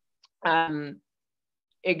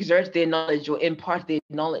 exert their knowledge or impart their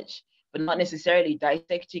knowledge, but not necessarily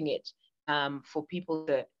dissecting it for people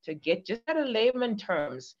to get just at a layman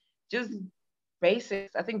terms, just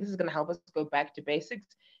basics. I think this is going to help us go back to basics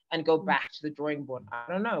and go back to the drawing board. I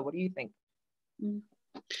don't know. What do you think?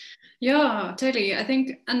 Yeah, totally. I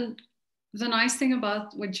think, and the nice thing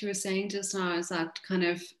about what you were saying just now is that kind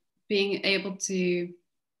of being able to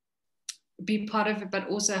be part of it, but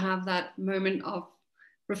also have that moment of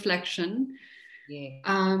reflection,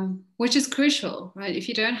 which is crucial, right? If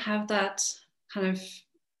you don't have that kind of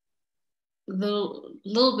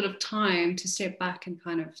little bit of time to step back and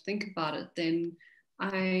kind of think about it, then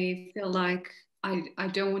I feel like I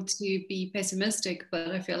don't want to be pessimistic, but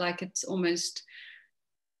I feel like it's almost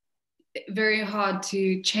very hard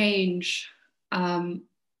to change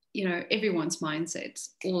you know, everyone's mindsets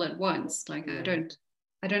all at once. Like I don't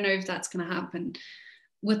know if that's going to happen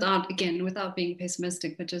without being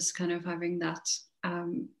pessimistic, but just kind of having that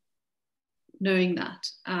knowing that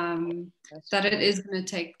it is going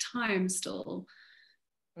to take time still.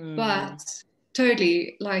 But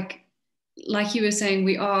totally, like you were saying,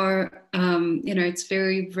 we are you know, it's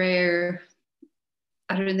very rare.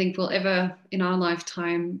 I don't think we'll ever in our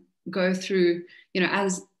lifetime go through, you know,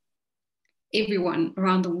 as everyone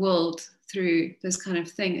around the world, through this kind of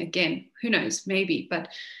thing again. Who knows, maybe, but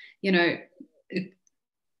you know,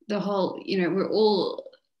 the whole, you know, we're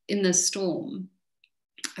all in this storm.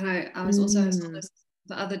 And I was also saw this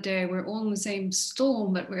the other day, we're all in the same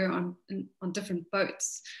storm, but we're on different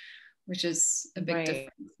boats, which is a big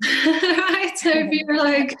difference. Right? So if you're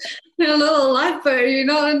like in a little lifeboat, you're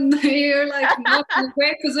like not in a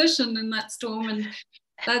great position in that storm, and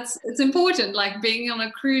it's important, like being on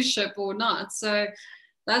a cruise ship or not. So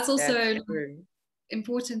that's also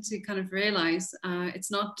important to kind of realize.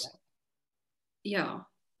 It's not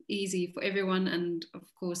easy for everyone. And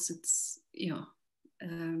of course it's,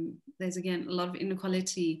 there's again a lot of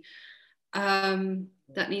inequality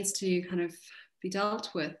that needs to kind of be dealt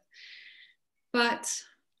with. But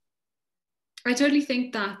I totally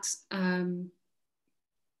think that,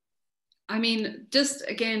 I mean, just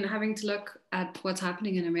again, having to look at what's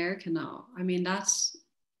happening in America now, I mean, that's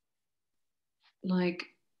like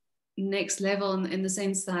next level in the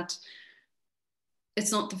sense that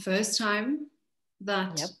it's not the first time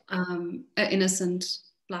that an innocent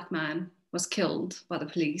Black man was killed by the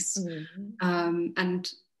police.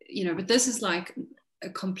 And, but this is like a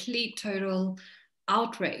complete, total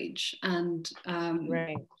outrage. And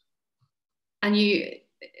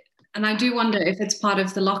and I do wonder if it's part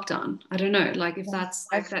of the lockdown. I don't know, like if that's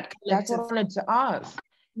like that collective. That's what I wanted to ask.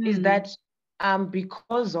 Is that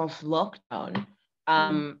because of lockdown,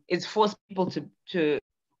 it's forced people to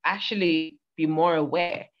actually be more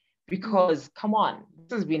aware. Because come on,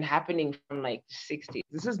 this has been happening from like the 60s.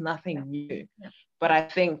 This is nothing new. But I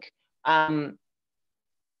think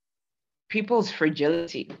people's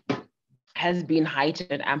fragility has been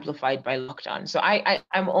heightened and amplified by lockdown. So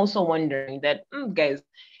I'm also wondering that, guys,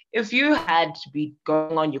 if you had to be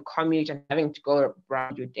going on your commute and having to go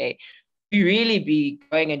around your day, you really be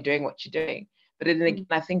going and doing what you're doing. But then again,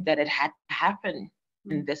 I think that it had to happen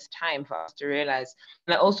in this time for us to realize.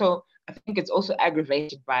 And I think it's also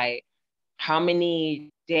aggravated by how many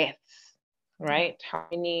deaths, right? How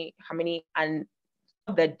many, and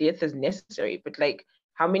not that death is necessary, but like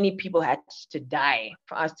how many people had to die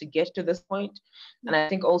for us to get to this point. And I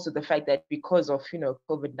think also the fact that because of,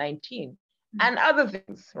 COVID-19 and other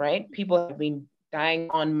things, right? People have been dying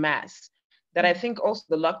en masse. That I think also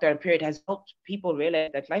the lockdown period has helped people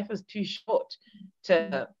realize that life is too short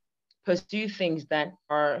to pursue things that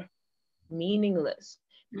are meaningless.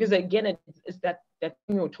 Because again, it's that thing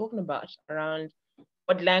we were talking about around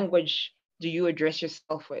what language do you address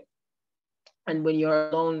yourself with? And when you're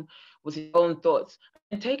alone with your own thoughts.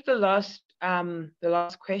 And take the last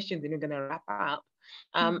question, then we're gonna wrap up.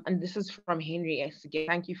 And this is from Henry. Yes, again,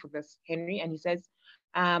 thank you for this, Henry. And he says,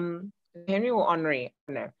 Henry or Henri?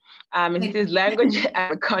 No. And he says, language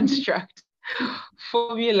as a construct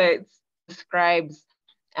formulates, describes,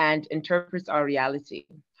 and interprets our reality.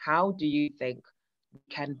 How do you think we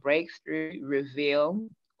can break through, reveal,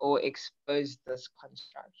 or expose this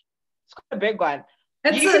construct? It's quite a big one.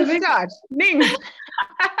 You can start. Ning.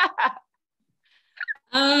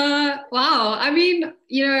 Wow. I mean,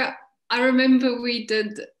 I remember we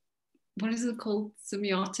did, what is it called?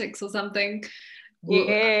 Semiotics or something.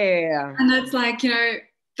 Yeah. And it's like,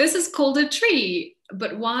 this is called a tree,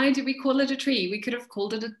 but why do we call it a tree? We could have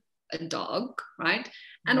called it a dog, right?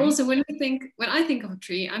 And also when I think of a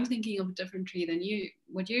tree, I'm thinking of a different tree than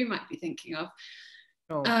what you might be thinking of.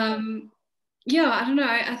 Yeah, I don't know.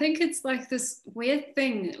 I think it's like this weird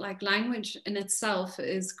thing, like language in itself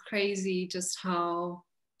is crazy, just how,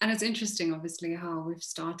 and it's interesting, obviously, how we've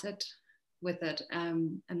started with it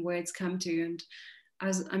and where it's come to. And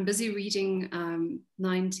I'm busy reading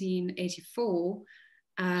 1984,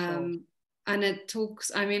 and it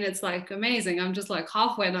talks, I mean, it's like amazing. I'm just like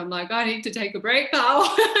halfway and I'm like, I need to take a break now,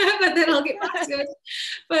 but then I'll get back to it.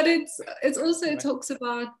 But it's also, it talks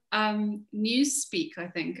about newspeak, I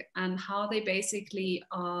think, and how they basically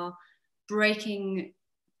are breaking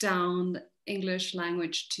down English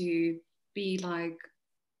language to be like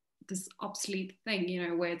this obsolete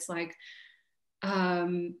thing, where it's like,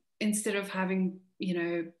 instead of having,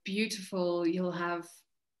 beautiful, you'll have,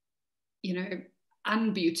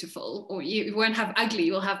 unbeautiful, or you won't have ugly,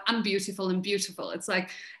 you'll have unbeautiful and beautiful. It's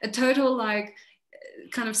like a total like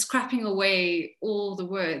kind of scrapping away all the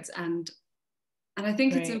words. And I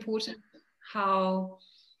think it's important how,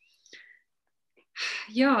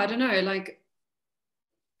 I don't know, like,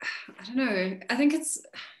 I don't know, I think it's,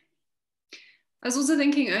 I was also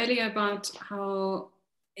thinking earlier about how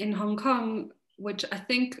in Hong Kong, which I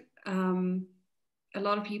think a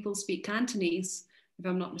lot of people speak Cantonese, if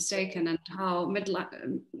I'm not mistaken, and how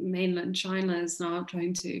mainland China is now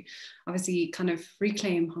trying to obviously kind of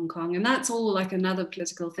reclaim Hong Kong. And that's all like another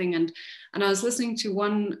political thing. And I was listening to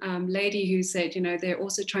one lady who said, they're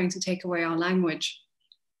also trying to take away our language.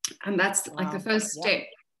 And that's like the first step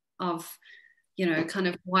of, kind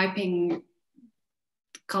of wiping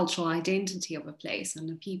cultural identity of a place and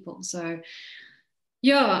a people. So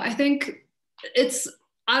I think it's,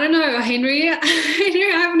 I don't know, Henry.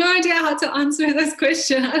 Henry, I have no idea how to answer this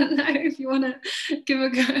question. I don't know if you want to give a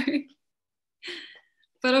go.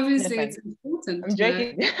 But obviously it's important. I'm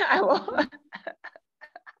joking. I will.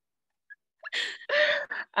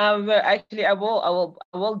 But actually, I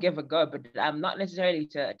will give a go, but not necessarily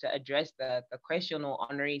to address the question or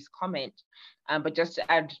Henri's comment, but just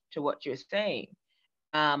to add to what you're saying.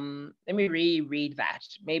 Let me reread that.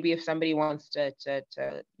 Maybe if somebody wants to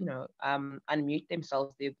unmute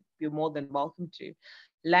themselves, you're more than welcome to.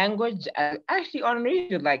 Language, actually, Henri,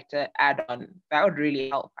 if you'd like to add on, that would really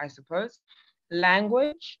help, I suppose.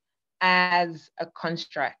 Language as a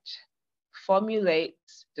construct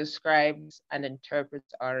formulates, describes, and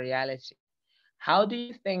interprets our reality. How do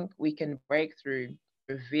you think we can break through,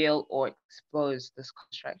 reveal, or expose this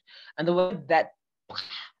construct? And the word that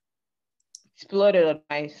exploded on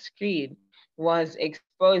my screen was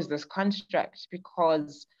expose this construct,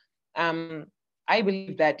 because I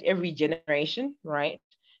believe that every generation, right,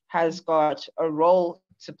 has got a role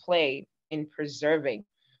to play in preserving,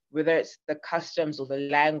 whether it's the customs or the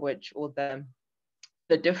language or the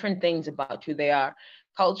different things about who they are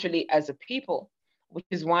culturally as a people, which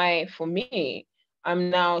is why for me, I'm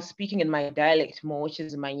now speaking in my dialect more, which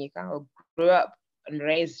is Manyika. I grew up and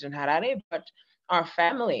raised in Harare, but our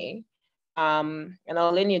family and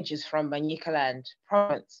our lineage is from Manyikaland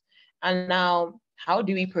province. And now, how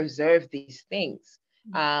do we preserve these things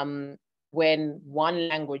when one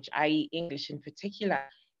language, i.e. English in particular,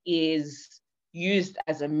 is used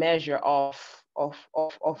as a measure of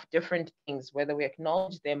different things, whether we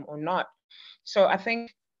acknowledge them or not. So I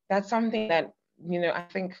think that's something that, I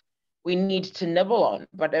think we need to nibble on.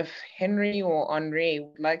 But if Henry or Henri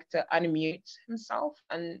would like to unmute himself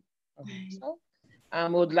and himself, we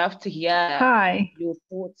would love to hear Hi. your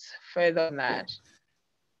thoughts further on that.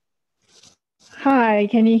 Hi,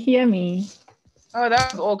 can you hear me? Oh,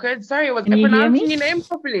 that was awkward. Sorry, was Can I you hear pronouncing me? your name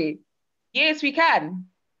properly? Yes, we can.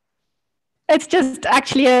 It's just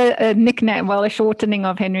actually a nickname, well, a shortening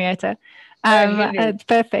of Henrietta. It's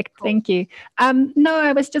perfect. Cool. Thank you. No,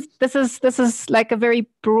 I was just, this is like a very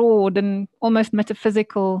broad and almost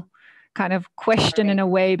metaphysical kind of question in a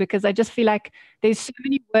way, because I just feel like there's so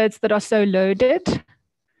many words that are so loaded,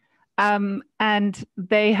 and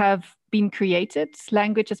they have been created.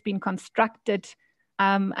 Language has been constructed,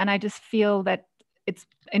 and I just feel that it's,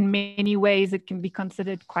 in many ways, it can be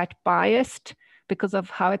considered quite biased because of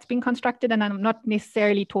how it's been constructed. And I'm not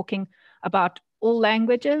necessarily talking about all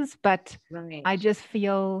languages, but I just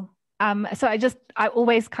feel, I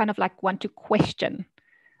always kind of like want to question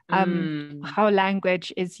how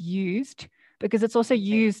language is used, because it's also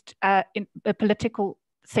used in a political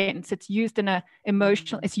sense. It's used in an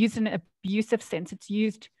emotional, it's used in an abusive sense. It's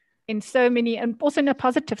used in so many, and also in a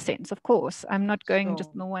positive sense, of course. I'm not going just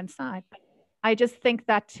on one side. But I just think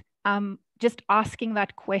that just asking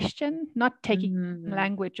that question, not taking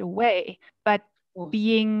language away, but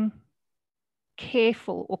being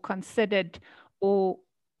careful or considered, or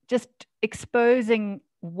just exposing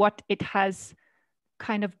what it has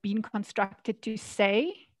kind of been constructed to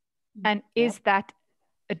say. And is that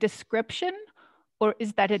a description or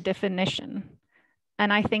is that a definition?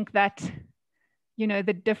 And I think that,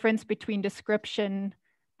 the difference between description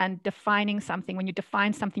and defining something, when you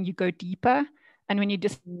define something, you go deeper. And when you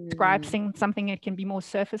describe something, it can be more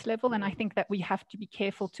surface level. And I think that we have to be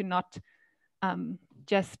careful to not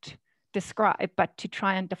just describe, but to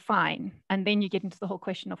try and define. And then you get into the whole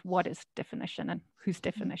question of what is definition and whose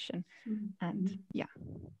definition. And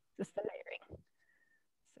just the layering.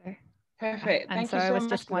 So perfect. And Thank so you so I was much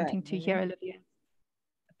just for wanting that, to hear Olivia's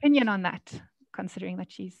opinion on that, considering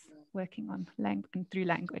that she's working on language and through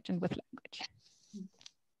language and with language.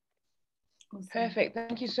 Awesome. Perfect.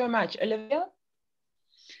 Thank you so much. Olivia?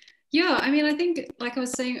 Yeah, I mean, I think, like I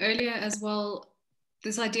was saying earlier as well,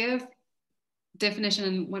 this idea of definition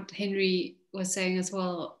and what Henry was saying as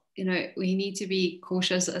well, we need to be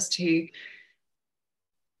cautious as to,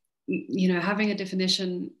 having a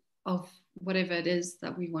definition of whatever it is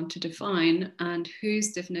that we want to define, and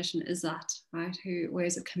whose definition is that, right? Where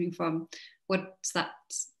is it coming from? What's that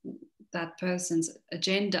person's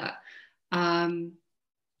agenda?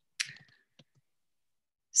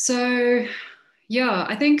 So yeah,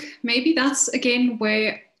 I think maybe that's again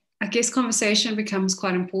where I guess conversation becomes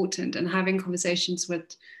quite important, and having conversations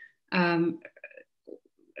with a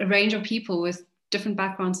range of people with different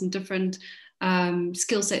backgrounds and different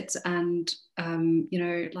skill sets, and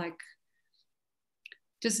like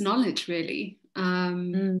just knowledge, really,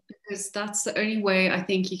 because that's the only way I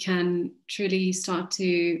think you can truly start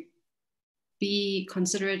to be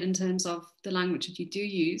considerate in terms of the language that you do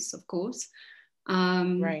use, of course.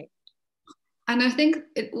 Right. And I think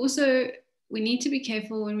it also, we need to be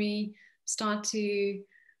careful when we start to,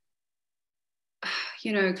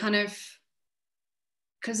 kind of,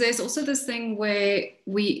 because there's also this thing where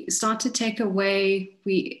we start to take away,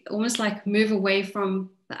 we almost like move away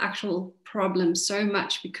from the actual problem so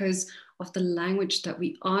much because of the language that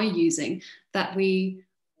we are using, that we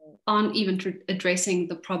aren't even addressing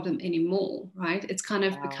the problem anymore, right? It's kind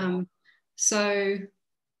of become so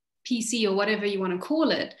PC or whatever you want to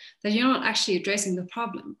call it, that you're not actually addressing the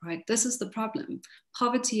problem, right? This is the problem.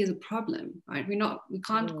 Poverty is a problem, right? We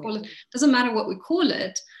can't call it, doesn't matter what we call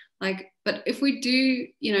it, like, but if we do,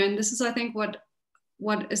 you know, and this is, I think, what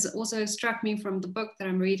is also struck me from the book that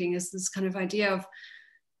I'm reading is this kind of idea of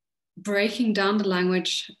breaking down the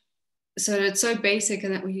language so that it's so basic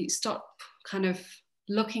and that we stop kind of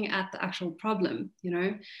looking at the actual problem, you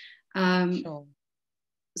know? Sure.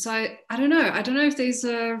 So I don't know. I don't know if there's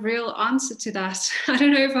a real answer to that. I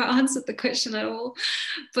don't know if I answered the question at all,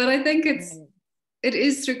 but I think it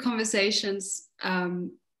is through conversations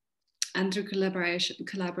and through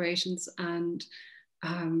collaborations and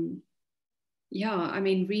yeah, I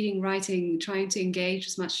mean, reading, writing, trying to engage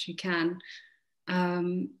as much as you can.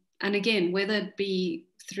 And again, whether it be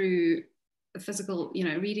through a physical, you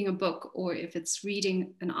know, reading a book, or if it's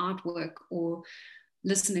reading an artwork or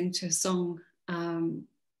listening to a song,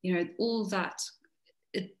 you know, all that,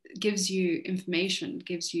 it gives you information,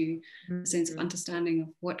 gives you a sense of understanding of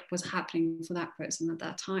what was happening for that person at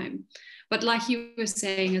that time. But like you were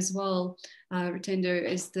saying as well, Rutendo,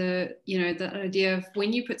 is the, you know, the idea of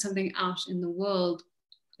when you put something out in the world,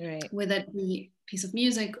 right, whether it be a piece of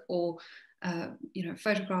music or, you know,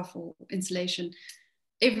 photograph or installation,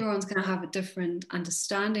 everyone's going to have a different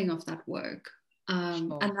understanding of that work.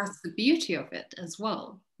 sure. And that's the beauty of it as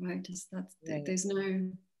well, right? There's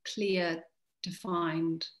no clear,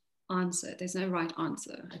 defined answer. There's no right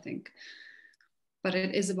answer, I think. But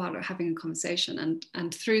it is about having a conversation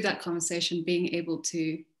and through that conversation being able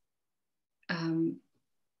to,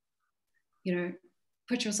 you know,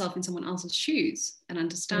 put yourself in someone else's shoes and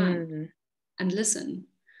understand and listen,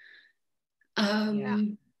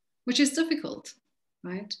 which is difficult,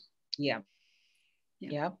 right? Yeah.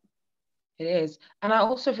 It is. And I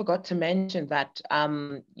also forgot to mention that,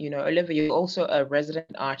 you know, Olivia, you're also a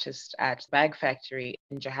resident artist at Bag Factory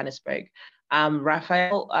in Johannesburg.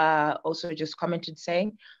 Raphael also just commented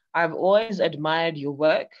saying, I've always admired your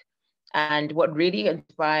work, and what really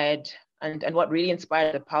inspired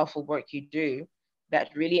the powerful work you do that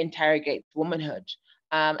really interrogates womanhood.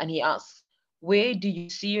 And he asks, where do you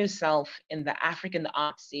see yourself in the African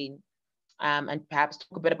art scene? And perhaps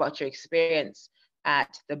talk a bit about your experience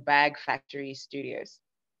at the Bag Factory Studios.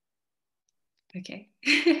 Okay.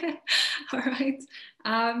 All right.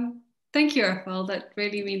 Thank you, Raphael. That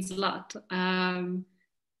really means a lot.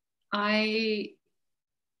 I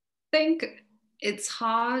think it's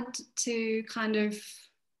hard to kind of,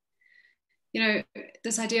 you know,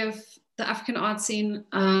 this idea of the African art scene,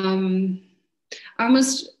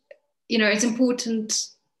 almost, you know, it's important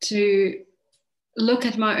to look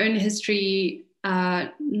at my own history,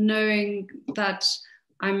 knowing that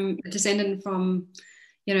I'm a descendant from,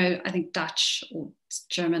 you know, I think Dutch or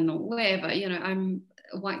German or wherever, you know, I'm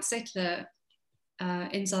a white settler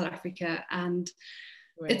in South Africa. And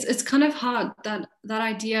it's kind of hard, that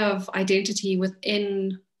idea of identity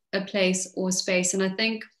within a place or space. And I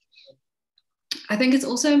think it's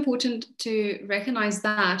also important to recognize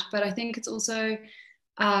that, but I think it's also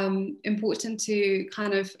important to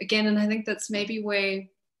kind of, again, and I think that's maybe where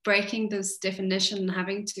breaking this definition,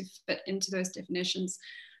 having to fit into those definitions,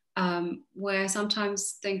 where I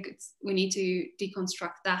sometimes think we need to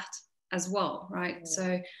deconstruct that as well, right? Yeah.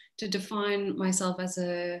 So to define myself as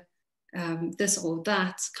a this or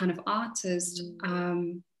that kind of artist,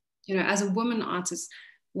 you know, as a woman artist,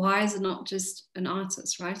 why is it not just an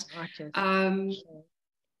artist, right? Sure.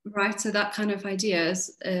 Right, so that kind of idea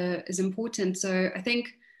is important. So I think,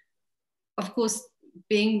 of course,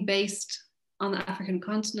 being based on the African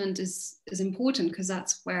continent is important, because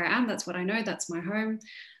that's where I am, that's what I know, that's my home.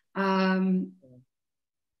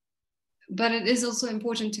 But it is also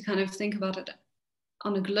important to kind of think about it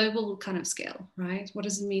on a global kind of scale, right? What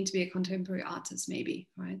does it mean to be a contemporary artist, maybe,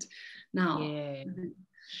 right? Now. Yeah,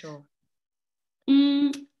 sure.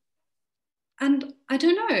 And I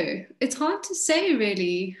don't know, it's hard to say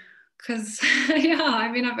really, because yeah,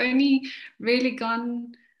 I mean, I've only really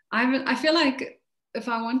gone, I feel like if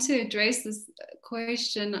I want to address this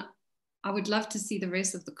question, I would love to see the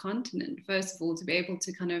rest of the continent, first of all, to be able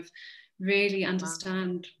to kind of really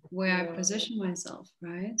understand where I position myself,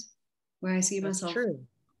 right? Where I see myself in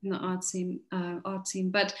the art scene.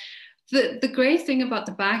 But the great thing about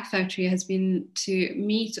the Bag Factory has been to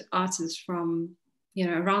meet artists from, you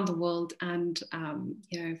know, around the world, and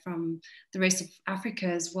you know, from the rest of Africa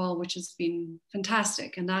as well, which has been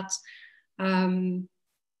fantastic. And that's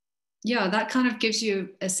yeah, that kind of gives you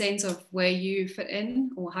a sense of where you fit in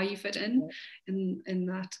or how you fit in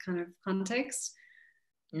that kind of context.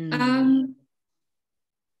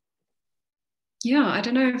 Yeah, I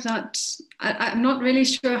don't know if I'm not really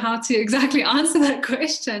sure how to exactly answer that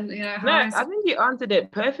question. You know, no, I think you answered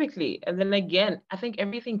it perfectly. And then again, I think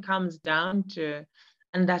everything comes down to,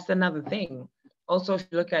 and that's another thing. Also, if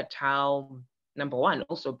you look at how, number one,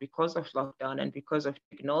 also because of lockdown and because of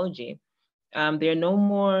technology, there are no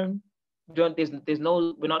more, there's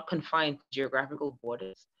no, we're not confined to geographical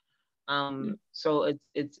borders. So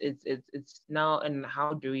it's now, and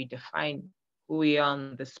how do we define who we are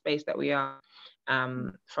in the space that we are,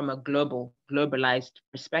 from a globalized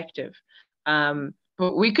perspective.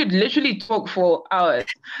 But we could literally talk for hours,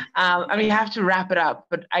 and we have to wrap it up.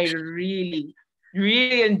 But I really,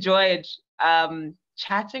 really enjoyed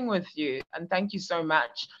chatting with you, and thank you so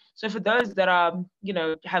much. So for those that are,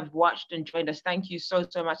 have watched and joined us, thank you so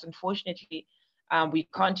much. Unfortunately, we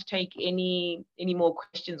can't take any more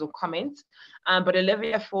questions or comments. But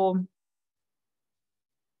Olivia,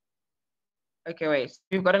 okay, wait.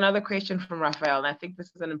 We've got another question from Raphael, and I think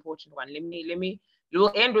this is an important one.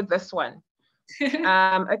 We'll end with this one.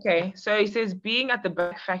 Okay, so he says, being at the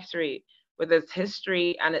Back Factory with its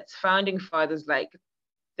history and its founding fathers like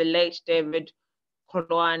the late David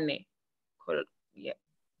Koloane,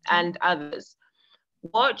 and others,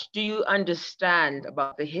 what do you understand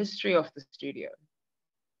about the history of the studio?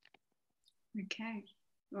 Okay,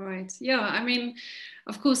 all right. Yeah, I mean,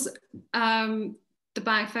 of course, the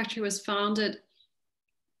Back Factory was founded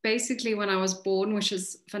basically when I was born, which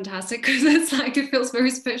is fantastic because it's like, it feels very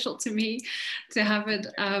special to me to have it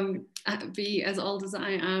be as old as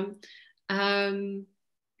I am.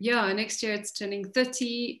 Yeah, next year it's turning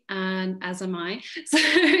 30, and as am I. So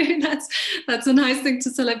that's a nice thing to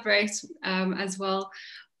celebrate as well.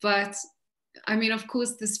 But I mean, of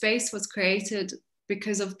course, the space was created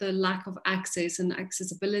because of the lack of access and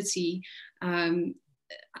accessibility,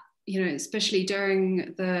 especially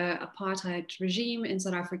during the apartheid regime in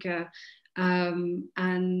South Africa,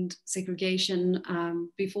 and segregation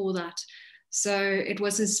before that. So it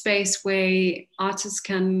was a space where artists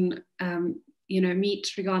can, meet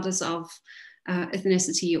regardless of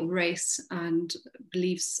ethnicity or race and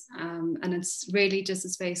beliefs. And it's really just a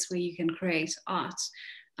space where you can create art.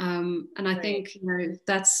 And I think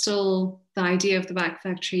that's still the idea of the Back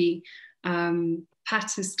Factory.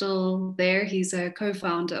 Pat is still there. He's a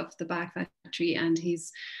co-founder of the Back Factory, and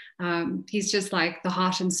he's just like the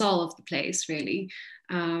heart and soul of the place, really.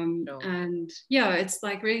 And yeah, it's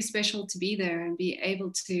like really special to be there and be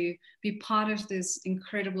able to be part of this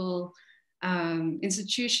incredible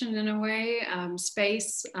institution in a way,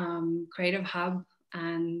 space, creative hub.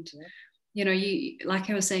 And you, like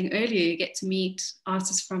I was saying earlier, you get to meet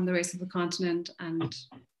artists from the rest of the continent and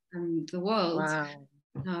the world. Wow.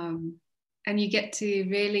 And you get to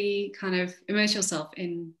really kind of immerse yourself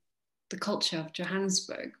in the culture of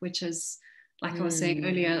Johannesburg, which is, like I was saying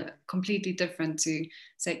earlier, completely different to,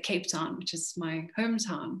 say, Cape Town, which is my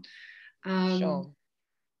hometown. Sure.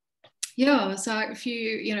 Yeah, so if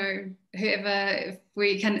if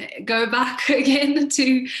we can go back again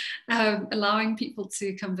to allowing people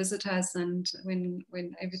to come visit us, and when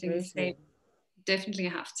everything is safe, definitely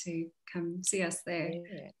have to come see us there.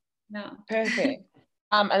 Yeah. Perfect.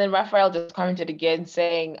 And then Raphael just commented again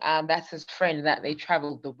saying that's his friend, that they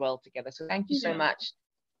traveled the world together. So thank you so much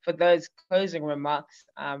for those closing remarks,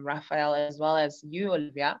 Raphael, as well as you,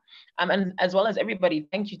 Olivia, and as well as everybody.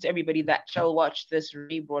 Thank you to everybody that shall watch this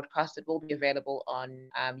rebroadcast. It will be available on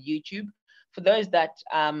YouTube. For those that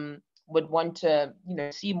would want to,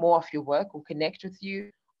 see more of your work or connect with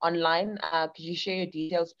you online, could you share your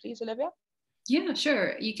details, please, Olivia? Yeah,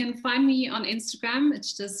 sure. You can find me on Instagram.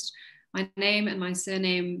 It's just my name and my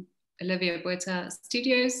surname, Olivia Botha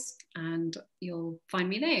Studios, and you'll find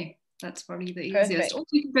me there. That's probably the easiest. Perfect. Or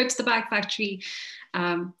you can go to the Back Factory,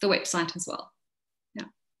 the website as well. Yeah.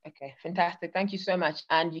 Okay, fantastic. Thank you so much.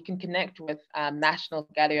 And you can connect with National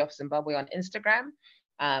Gallery of Zimbabwe on Instagram.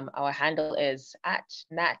 Our handle is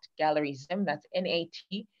 @NatGalleryZim. That's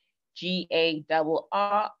NatGarr.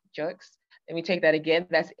 Jokes. Let me take that again.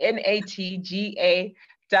 That's NatGarreyZim.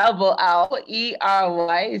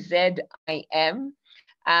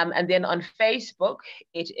 And then on Facebook,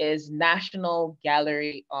 it is National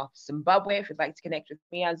Gallery of Zimbabwe, if you'd like to connect with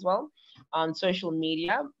me as well. On social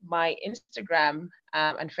media, my Instagram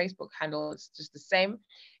and Facebook handle is just the same.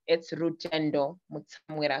 It's Rutendo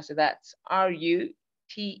Mutsamwira. So that's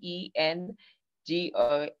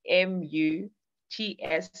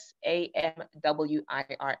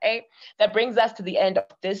RUTENDOMUTSAMWIRA. That brings us to the end of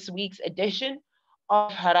this week's edition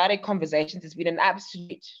of Harare Conversations. It's been an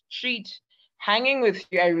absolute treat hanging with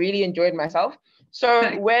you. I really enjoyed myself.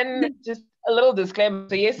 So when, just a little disclaimer,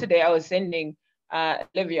 so yesterday I was sending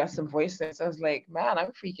Olivia some voices. I was like, man,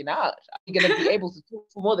 I'm freaking out. I'm going to be able to talk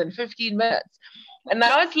for more than 15 minutes. And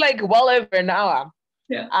now it's like well over an hour.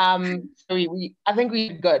 Yeah. So I think we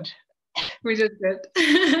did good. We did good.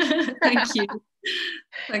 Thank you.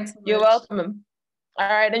 Thanks so much. You're welcome. All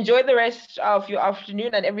right, enjoy the rest of your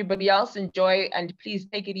afternoon, and everybody else enjoy, and please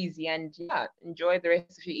take it easy, and yeah, enjoy the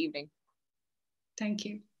rest of your evening. Thank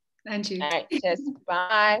you. And you. All right, cheers.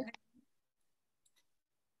 Bye.